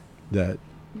quickly that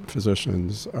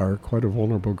physicians are quite a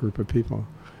vulnerable group of people.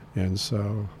 And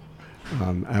so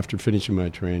after finishing my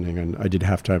training, and I did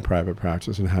half-time private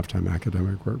practice and half-time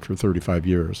academic work for 35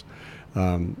 years,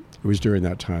 it was during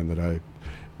that time that I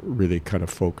really kind of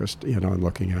focused on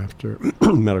looking after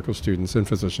medical students and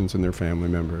physicians and their family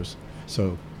members.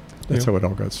 So that's how it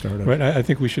all got started. Right. I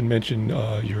think we should mention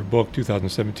your book,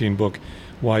 2017 book,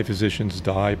 Why Physicians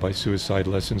Die by Suicide,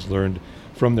 Lessons Learned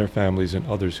from Their Families and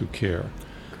Others Who Care.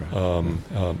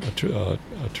 A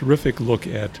terrific look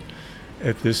at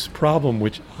this problem,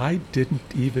 which I didn't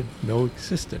even know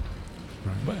existed.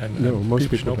 Right. And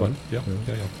most people know don't. about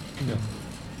it. Yeah.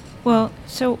 Well,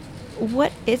 so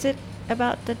what is it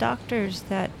about the doctors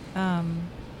that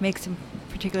makes them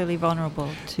particularly vulnerable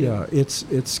to? Yeah,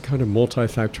 it's kind of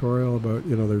multifactorial, about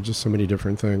there are just so many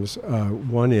different things.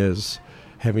 One is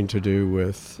having to do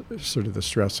with sort of the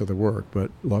stress of the work,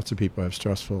 but lots of people have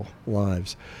stressful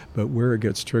lives. But where it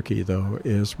gets tricky, though,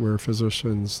 is where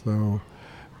physicians, though,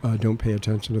 don't pay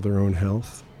attention to their own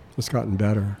health. It's gotten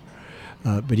better.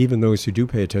 But even those who do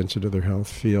pay attention to their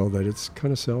health feel that it's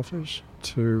kind of selfish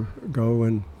to go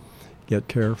and get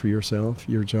care for yourself.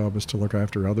 Your job is to look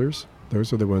after others.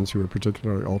 Those are the ones who are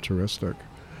particularly altruistic,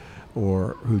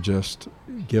 or who just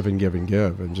give and give and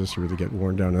give and just really get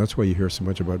worn down. And that's why you hear so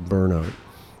much about burnout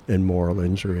and moral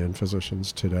injury in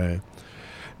physicians today.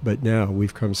 But now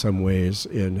we've come some ways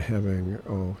in having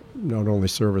not only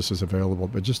services available,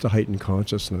 but just a heightened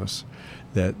consciousness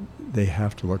that they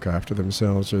have to look after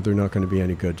themselves, or they're not going to be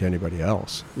any good to anybody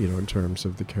else, in terms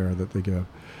of the care that they give.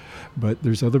 But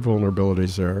there's other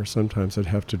vulnerabilities there, sometimes that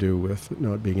have to do with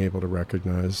not being able to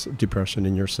recognize depression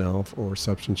in yourself, or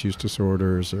substance use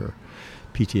disorders, or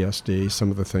PTSD,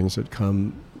 some of the things that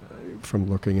come from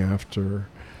looking after,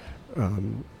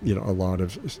 a lot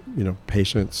of,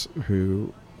 patients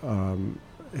who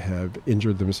have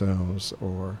injured themselves,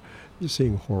 or just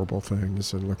seeing horrible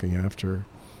things and looking after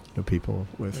people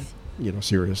with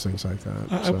serious things like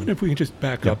that. I wonder if we can just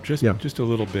back up just a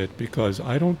little bit, because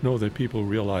I don't know that people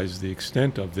realize the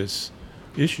extent of this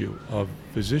issue of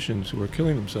physicians who are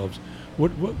killing themselves.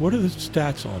 What are the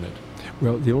stats on it?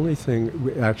 Well, the only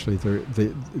thing, actually,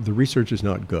 the research is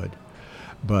not good,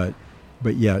 but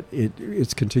yet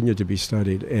it's continued to be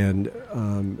studied. And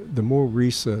the more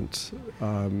recent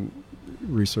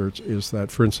research is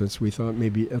that, for instance, we thought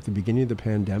maybe at the beginning of the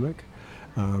pandemic,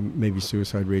 maybe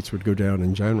suicide rates would go down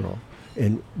in general.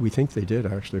 And we think they did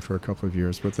actually for a couple of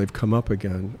years, but they've come up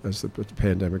again as the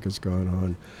pandemic has gone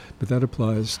on. But that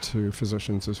applies to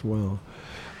physicians as well.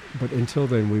 But until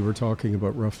then, we were talking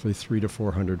about roughly 300 to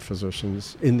 400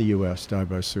 physicians in the U.S. die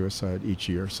by suicide each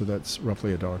year. So that's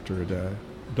roughly a doctor a day.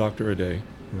 Doctor a day.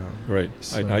 Yeah. Right.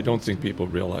 So I don't think people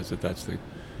realize that that's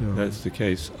the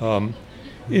case.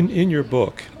 In your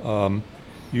book,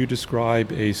 you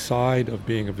describe a side of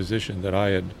being a physician that I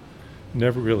had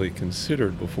never really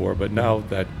considered before, but now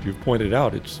that you've pointed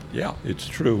out, it's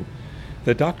true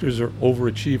that doctors are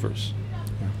overachievers,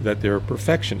 that they're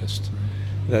perfectionists,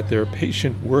 that their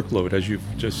patient workload, as you've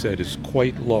just said, is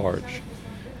quite large.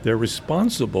 They're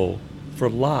responsible for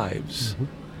lives,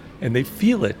 and they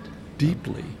feel it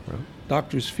deeply.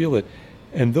 Doctors feel it.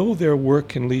 And though their work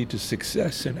can lead to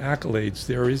success and accolades,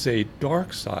 there is a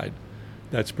dark side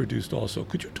that's produced also.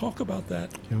 Could you talk about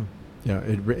that? Yeah,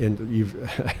 and you've,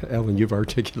 Ellen, you've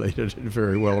articulated it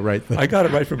very well right there. I got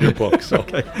it right from your book. So.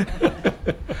 Okay.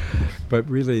 But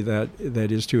really, that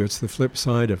is true. It's the flip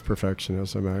side of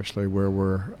perfectionism, actually, where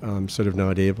we're sort of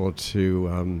not able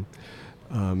to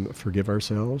forgive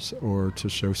ourselves or to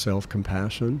show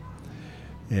self-compassion,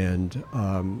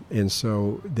 and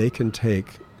so they can take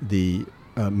the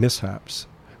mishaps,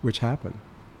 which happen.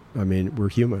 I mean, we're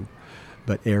human.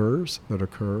 But errors that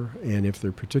occur, and if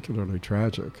they're particularly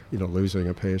tragic, losing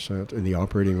a patient in the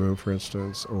operating room, for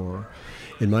instance, or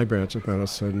in my branch of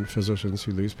medicine, physicians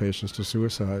who lose patients to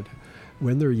suicide,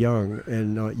 when they're young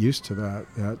and not used to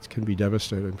that can be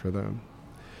devastating for them.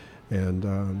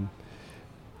 And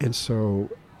so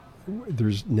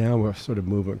there's now a sort of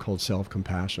movement called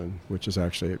self-compassion, which is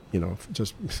actually,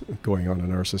 just going on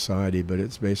in our society, but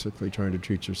it's basically trying to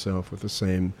treat yourself with the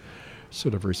same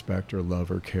sort of respect or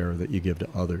love or care that you give to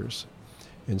others.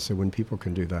 And so when people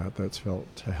can do that, that's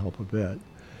felt to help a bit.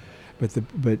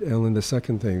 But Ellen, the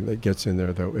second thing that gets in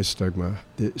there, though, is stigma.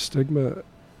 The stigma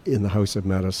in the House of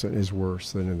Medicine is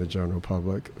worse than in the general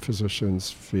public.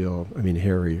 Physicians feel,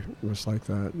 Harry was like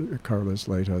that, Carla's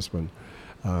late husband.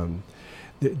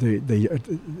 They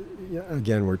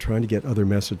again, we're trying to get other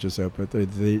messages out, but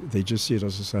they just see it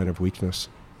as a sign of weakness,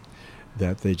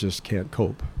 that they just can't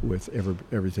cope with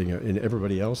everything, and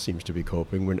everybody else seems to be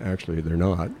coping when actually they're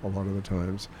not a lot of the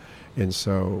times. And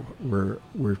so we're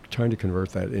trying to convert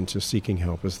that into seeking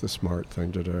help as the smart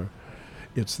thing to do.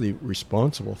 It's the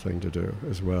responsible thing to do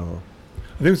as well.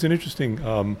 I think it's an interesting,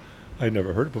 I'd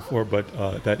never heard it before, but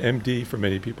that MD for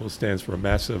many people stands for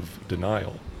massive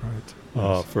denial.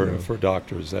 Right. For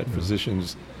doctors, that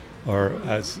physicians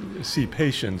see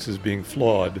patients as being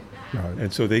flawed, right,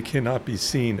 and so they cannot be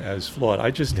seen as flawed.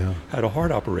 I just had a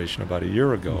heart operation about a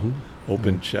year ago,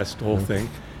 open chest, whole thing,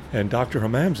 and Dr.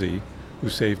 Hamamzi, who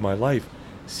saved my life,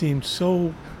 seemed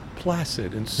so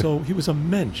placid and so, he was a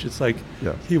mensch. It's like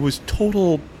he was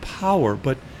total power,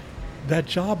 but that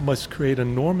job must create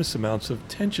enormous amounts of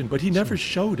tension, but he never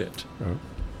showed it.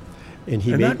 And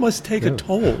that must take a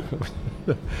toll.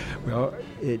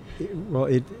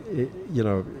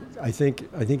 I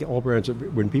think all branches,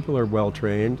 when people are well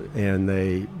trained and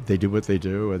they do what they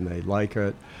do and they like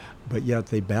it, but yet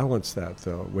they balance that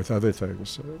though with other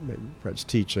things, perhaps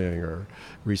teaching or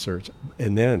research,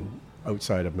 and then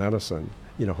outside of medicine,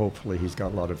 hopefully he's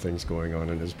got a lot of things going on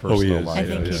in his personal life. I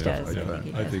think he does.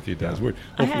 I think he does.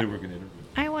 Hopefully we're going to interview.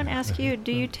 I want to ask you,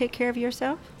 do you take care of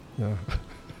yourself? Yeah.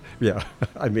 Yeah,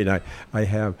 I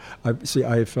have. I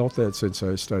have felt that since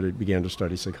I began to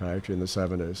study psychiatry in the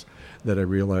 70s, that I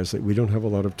realized that we don't have a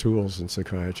lot of tools in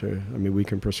psychiatry. We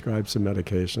can prescribe some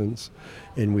medications,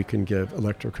 and we can give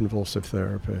electroconvulsive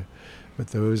therapy, but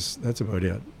that's about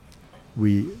it.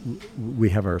 We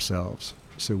have ourselves,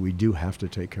 so we do have to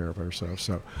take care of ourselves.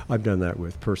 So I've done that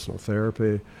with personal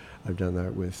therapy. I've done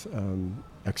that with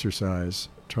exercise,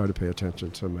 try to pay attention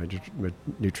to my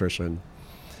nutrition.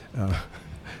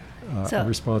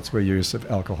 Responsible use of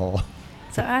alcohol.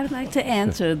 So I'd like to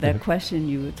answer that question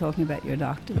you were talking about your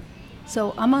doctor.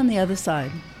 So I'm on the other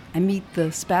side. I meet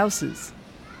the spouses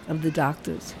of the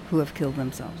doctors who have killed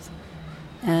themselves.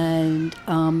 And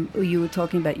you were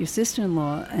talking about your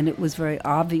sister-in-law, and it was very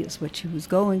obvious what she was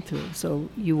going through. So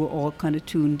you were all kind of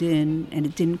tuned in, and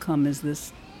it didn't come as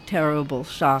this terrible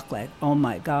shock like, oh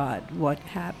my God, what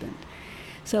happened?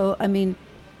 So,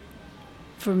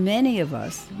 for many of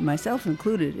us, myself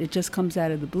included, it just comes out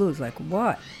of the blue. It's like,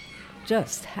 what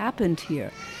just happened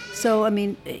here? So,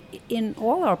 in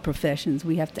all our professions,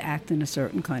 we have to act in a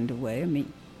certain kind of way.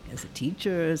 As a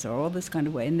teachers or all this kind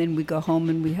of way. And then we go home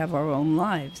and we have our own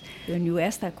lives. And you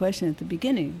asked that question at the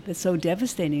beginning that's so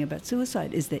devastating about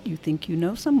suicide is that you think you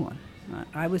know someone.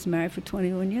 I was married for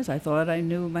 21 years. I thought I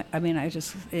knew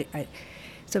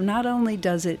so not only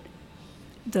does it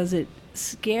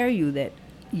scare you that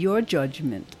your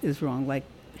judgment is wrong. Like,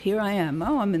 here I am,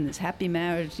 I'm in this happy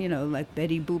marriage, like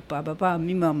Betty Boop, blah, blah, blah.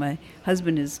 Meanwhile, my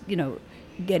husband is,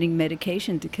 getting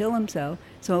medication to kill himself.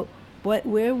 So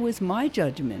where was my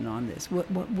judgment on this?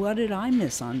 What did I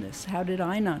miss on this? How did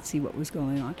I not see what was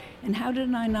going on? And how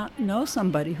did I not know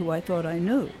somebody who I thought I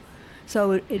knew?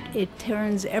 So it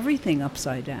turns everything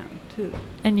upside down, too.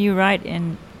 And you write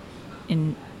in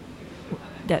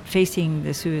that facing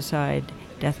the suicide,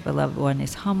 death of a loved one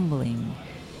is humbling.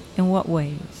 In what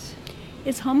ways?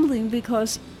 It's humbling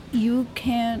because you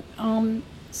can't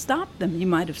stop them. You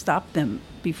might have stopped them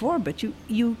before, but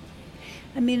you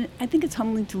I think it's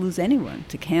humbling to lose anyone,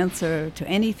 to cancer, to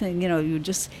anything.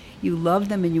 You love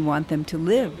them and you want them to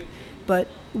live. But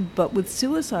with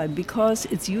suicide, because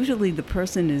it's usually the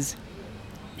person is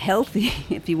healthy,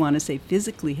 if you want to say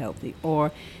physically healthy,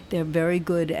 or they're very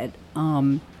good at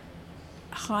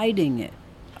hiding it.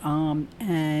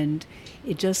 And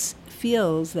it just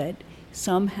feels that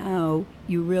somehow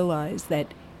you realize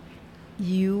that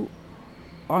you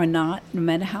are not, no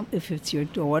matter how, if it's your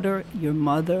daughter, your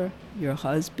mother, your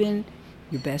husband,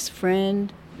 your best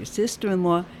friend, your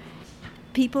sister-in-law,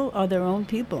 people are their own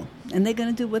people, and they're going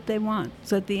to do what they want.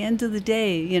 So at the end of the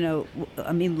day,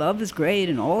 love is great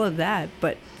and all of that,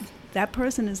 but that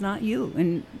person is not you,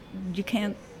 and you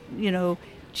can't,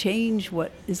 change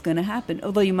what is going to happen,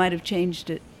 although you might have changed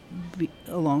it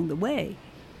along the way.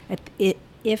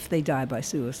 If they die by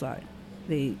suicide,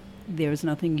 there's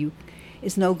nothing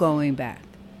it's no going back.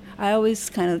 I always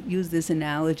kind of use this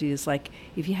analogy. It's like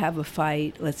if you have a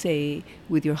fight, let's say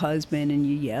with your husband, and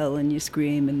you yell and you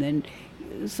scream, and then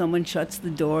someone shuts the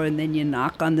door, and then you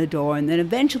knock on the door, and then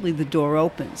eventually the door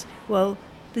opens. Well,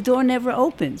 the door never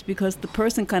opens because the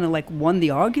person kind of like won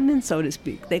the argument, so to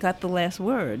speak. They got the last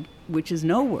word, which is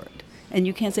no word. And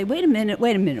you can't say, wait a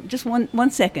minute, just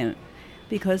one second,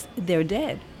 because they're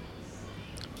dead.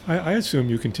 I assume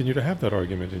you continue to have that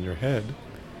argument in your head.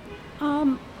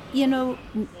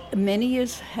 Many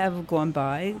years have gone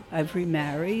by. I've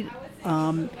remarried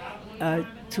to a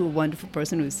wonderful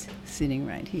person who's sitting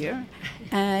right here.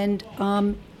 And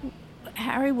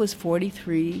Harry was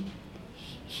 43.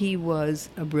 He was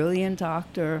a brilliant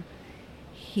doctor.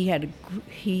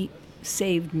 He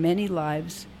saved many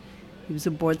lives. He was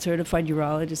a board-certified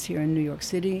urologist here in New York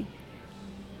City.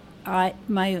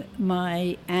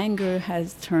 My anger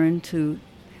has turned to,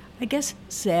 I guess,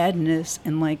 sadness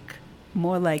and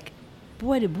more like,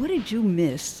 boy, what did you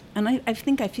miss? And I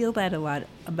think I feel that a lot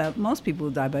about most people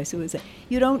who die by suicide.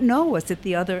 You don't know what's at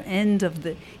the other end of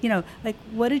the,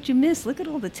 what did you miss? Look at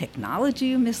all the technology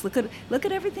you missed. Look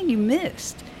at everything you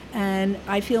missed. And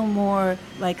I feel more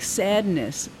like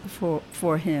sadness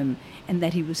for him, and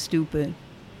that he was stupid.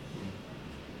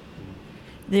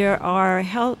 There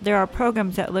are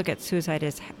programs that look at suicide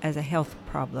as a health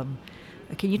problem.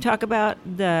 Can you talk about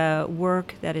the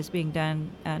work that is being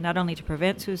done not only to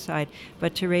prevent suicide,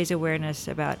 but to raise awareness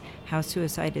about how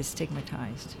suicide is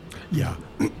stigmatized? Yeah,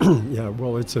 yeah.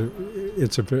 Well, that's a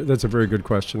very good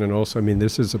question, and also,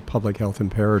 this is a public health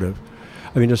imperative.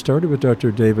 It started with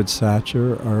Dr. David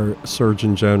Satcher, our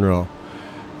Surgeon General,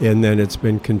 and then it's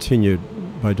been continued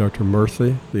by Dr.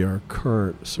 Murthy, our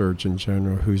current Surgeon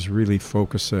General, who's really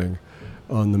focusing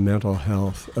on the mental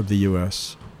health of the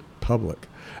U.S. public,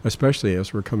 especially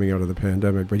as we're coming out of the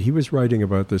pandemic. But he was writing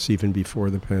about this even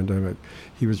before the pandemic.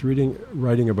 He was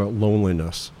writing about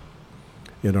loneliness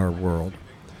in our world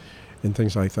and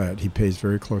things like that. He pays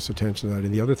very close attention to that.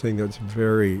 And the other thing that's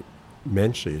very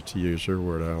menschy, to use your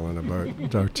word, Alan,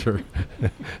 about Dr.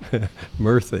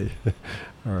 Murthy,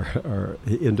 our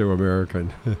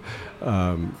Indo-American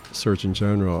Surgeon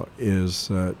General, is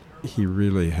that he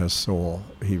really has soul.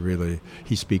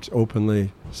 He speaks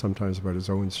openly, sometimes about his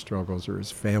own struggles or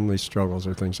his family struggles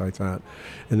or things like that.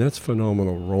 And that's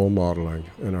phenomenal role modeling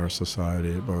in our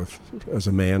society, both as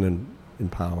a man in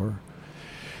power.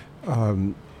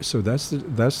 So that's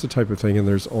the type of thing. And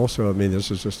there's also,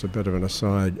 this is just a bit of an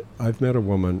aside, I've met a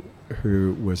woman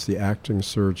who was the acting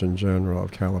Surgeon General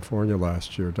of California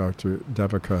last year, Dr.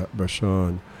 Devika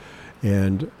Bashan.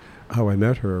 And how I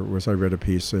met her was I read a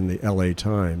piece in the LA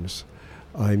Times.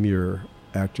 I'm your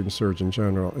acting Surgeon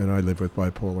General, and I live with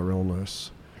bipolar illness.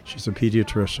 She's a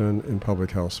pediatrician and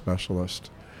public health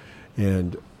specialist.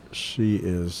 And she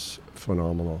is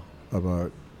phenomenal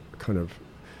about kind of,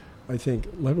 I think,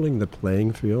 leveling the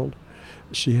playing field.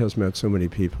 She has met so many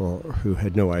people who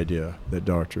had no idea that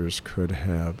doctors could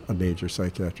have a major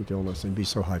psychiatric illness and be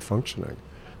so high functioning,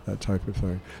 that type of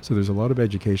thing. So there's a lot of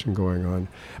education going on.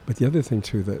 But the other thing,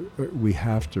 too, that we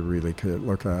have to really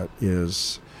look at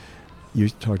is, you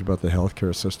talked about the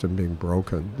healthcare system being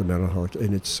broken, the mental health,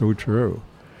 and it's so true.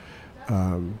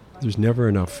 there's never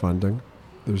enough funding.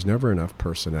 There's never enough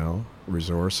personnel,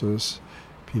 resources.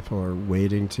 People are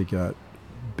waiting to get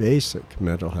basic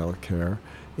mental health care.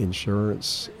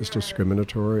 Insurance is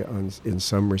discriminatory in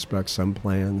some respects. Some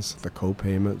plans, the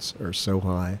co-payments are so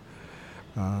high.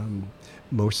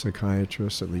 Most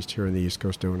psychiatrists, at least here in the East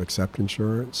Coast, don't accept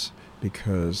insurance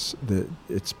because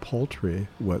it's paltry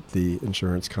what the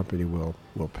insurance company will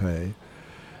pay.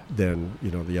 Then,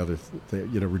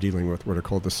 we're dealing with what are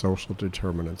called the social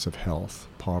determinants of health,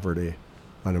 poverty,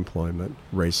 unemployment,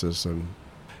 racism,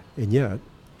 and yet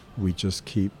we just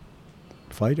keep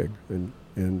fighting and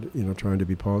trying to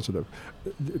be positive.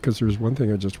 Because there's one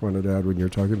thing I just wanted to add when you're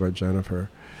talking about Jennifer.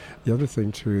 The other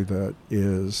thing too that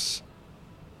is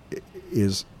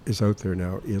out there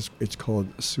now is it's called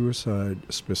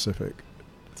suicide-specific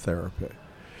therapy.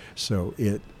 So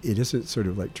it isn't sort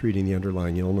of like treating the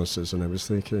underlying illnesses. And I was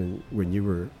thinking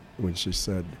when she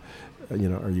said,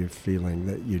 are you feeling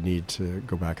that you need to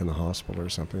go back in the hospital or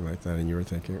something like that? And you were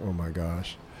thinking, oh my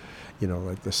gosh,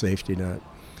 like the safety net.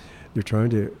 They're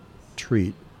trying to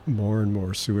treat more and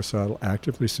more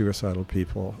actively suicidal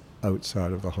people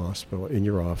outside of the hospital, in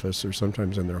your office, or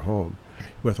sometimes in their home.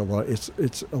 With a lot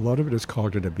of it is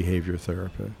cognitive behavior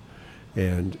therapy,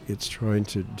 and it's trying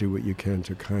to do what you can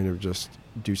to kind of just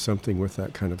do something with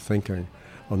that kind of thinking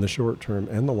on the short term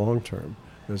and the long term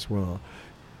as well.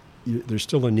 There's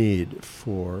still a need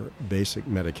for basic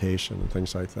medication and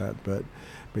things like that, but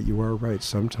you are right.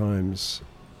 Sometimes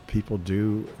people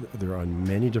they're on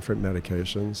many different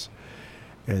medications,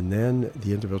 and then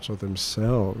the individual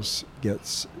themselves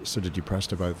gets sort of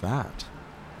depressed about that.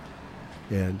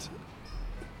 And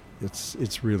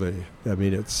it's really,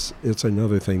 it's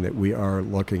another thing that we are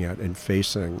looking at and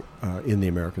facing in the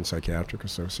American Psychiatric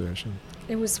Association.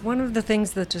 It was one of the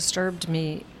things that disturbed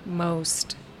me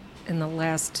most in the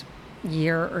last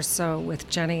year or so with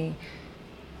Jenny.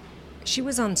 She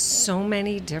was on so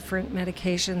many different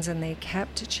medications and they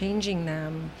kept changing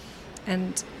them.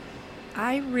 And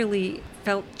I really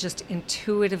felt just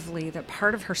intuitively that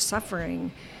part of her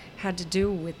suffering had to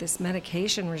do with this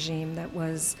medication regime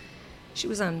she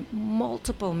was on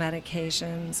multiple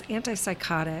medications,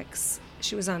 antipsychotics.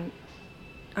 She was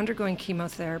undergoing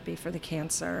chemotherapy for the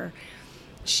cancer.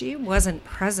 She wasn't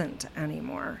present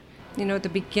anymore. At the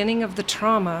beginning of the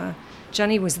trauma,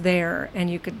 Jenny was there and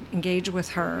you could engage with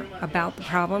her about the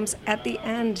problems. At the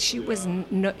end, she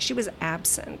was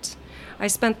absent. I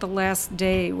spent the last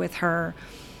day with her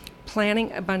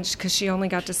planning a bunch because she only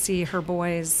got to see her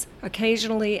boys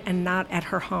occasionally and not at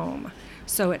her home.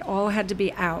 So it all had to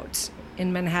be out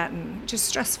in Manhattan, just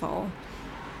stressful.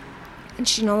 And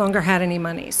she no longer had any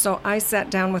money. So I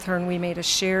sat down with her and we made a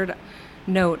shared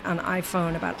note on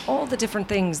iPhone about all the different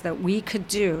things that we could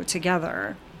do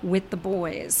together with the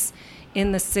boys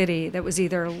in the city that was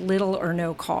either little or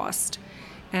no cost.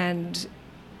 And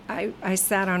I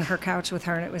sat on her couch with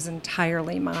her and it was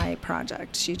entirely my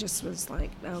project. She just was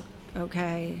like, oh,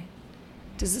 okay.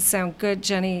 Does it sound good,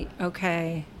 Jenny?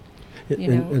 Okay.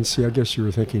 And see, I guess you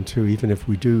were thinking too, even if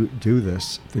we do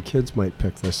this, the kids might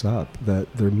pick this up,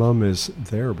 that their mom is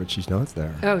there, but she's not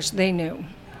there. Oh, they knew.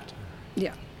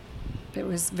 Yeah. It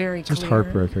was very just clear.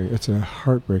 Heartbreaking. It's a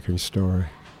heartbreaking story.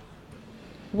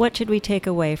 What should we take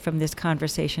away from this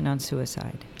conversation on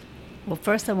suicide? Well,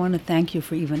 first I want to thank you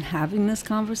for even having this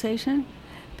conversation,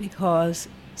 because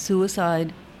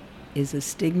suicide is a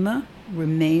stigma,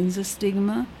 remains a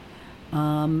stigma.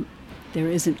 There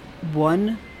isn't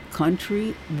one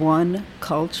country, one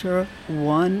culture,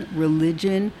 one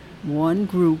religion, one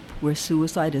group where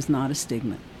suicide is not a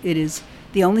stigma. It is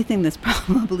the only thing that's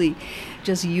probably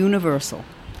just universal.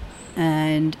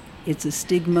 And it's a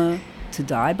stigma to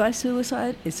die by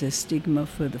suicide. It's a stigma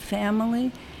for the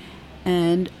family.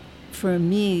 And for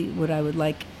me, what I would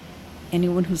like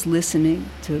anyone who's listening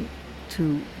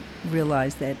to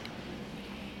realize that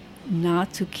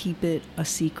not to keep it a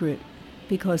secret,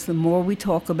 because the more we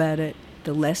talk about it,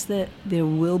 the less that there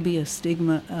will be a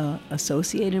stigma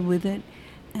associated with it.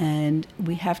 And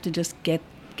we have to just get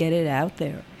it out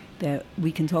there, that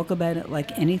we can talk about it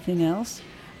like anything else.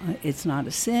 It's not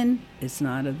a sin. It's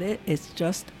not it's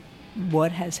just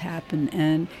what has happened.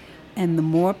 And the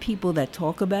more people that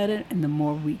talk about it and the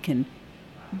more we can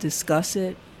discuss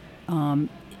it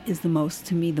is the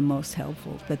most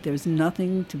helpful. That there's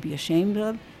nothing to be ashamed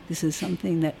of. This is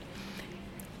something that,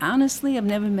 honestly, I've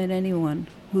never met anyone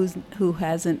who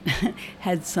hasn't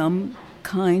had some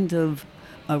kind of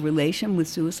a relation with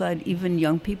suicide. Even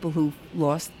young people who've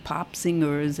lost pop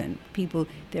singers and people,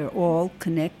 they're all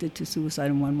connected to suicide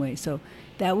in one way. So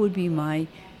that would be my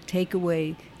take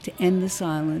away to end the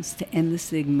silence, to end the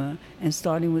stigma, and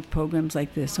starting with programs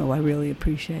like this. So I really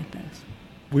appreciate this.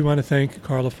 We want to thank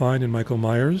Carla Fine and Michael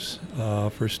Myers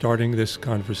for starting this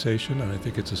conversation, and I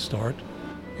think it's a start.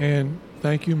 And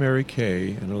thank you, Mary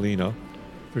Kay and Alina,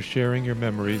 for sharing your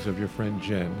memories of your friend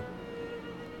Jen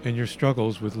and your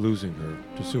struggles with losing her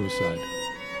to suicide.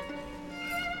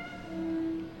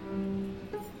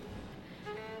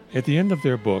 At the end of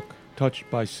their book, Touched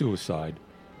by Suicide,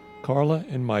 Carla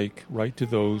and Mike write to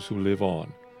those who live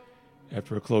on,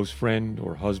 after a close friend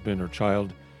or husband or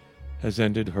child has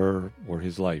ended her or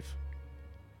his life.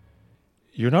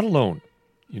 You're not alone.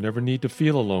 You never need to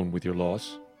feel alone with your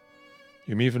loss.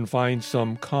 You may even find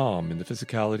some calm in the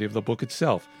physicality of the book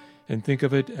itself and think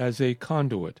of it as a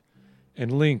conduit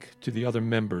and link to the other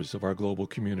members of our global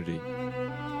community.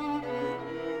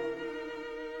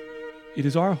 It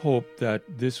is our hope that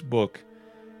this book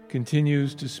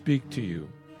continues to speak to you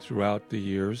throughout the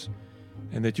years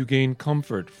and that you gain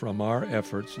comfort from our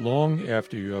efforts long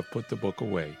after you have put the book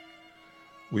away.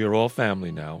 We are all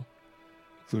family now,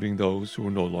 including those who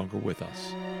are no longer with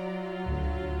us.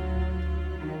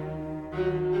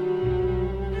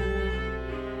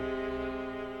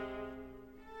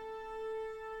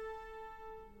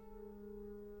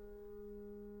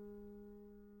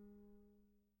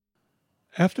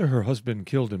 After her husband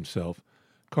killed himself,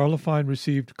 Carla Fine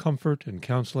received comfort and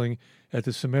counseling at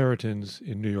the Samaritans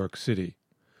in New York City.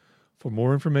 For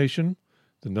more information,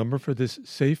 the number for this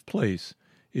safe place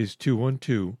is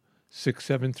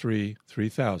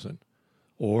 212-673-3000,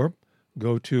 or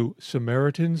go to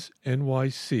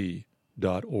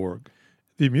SamaritansNYC.org.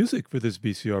 The music for this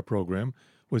BCR program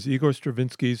was Igor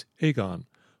Stravinsky's Aegon,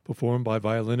 performed by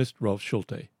violinist Rolf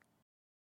Schulte.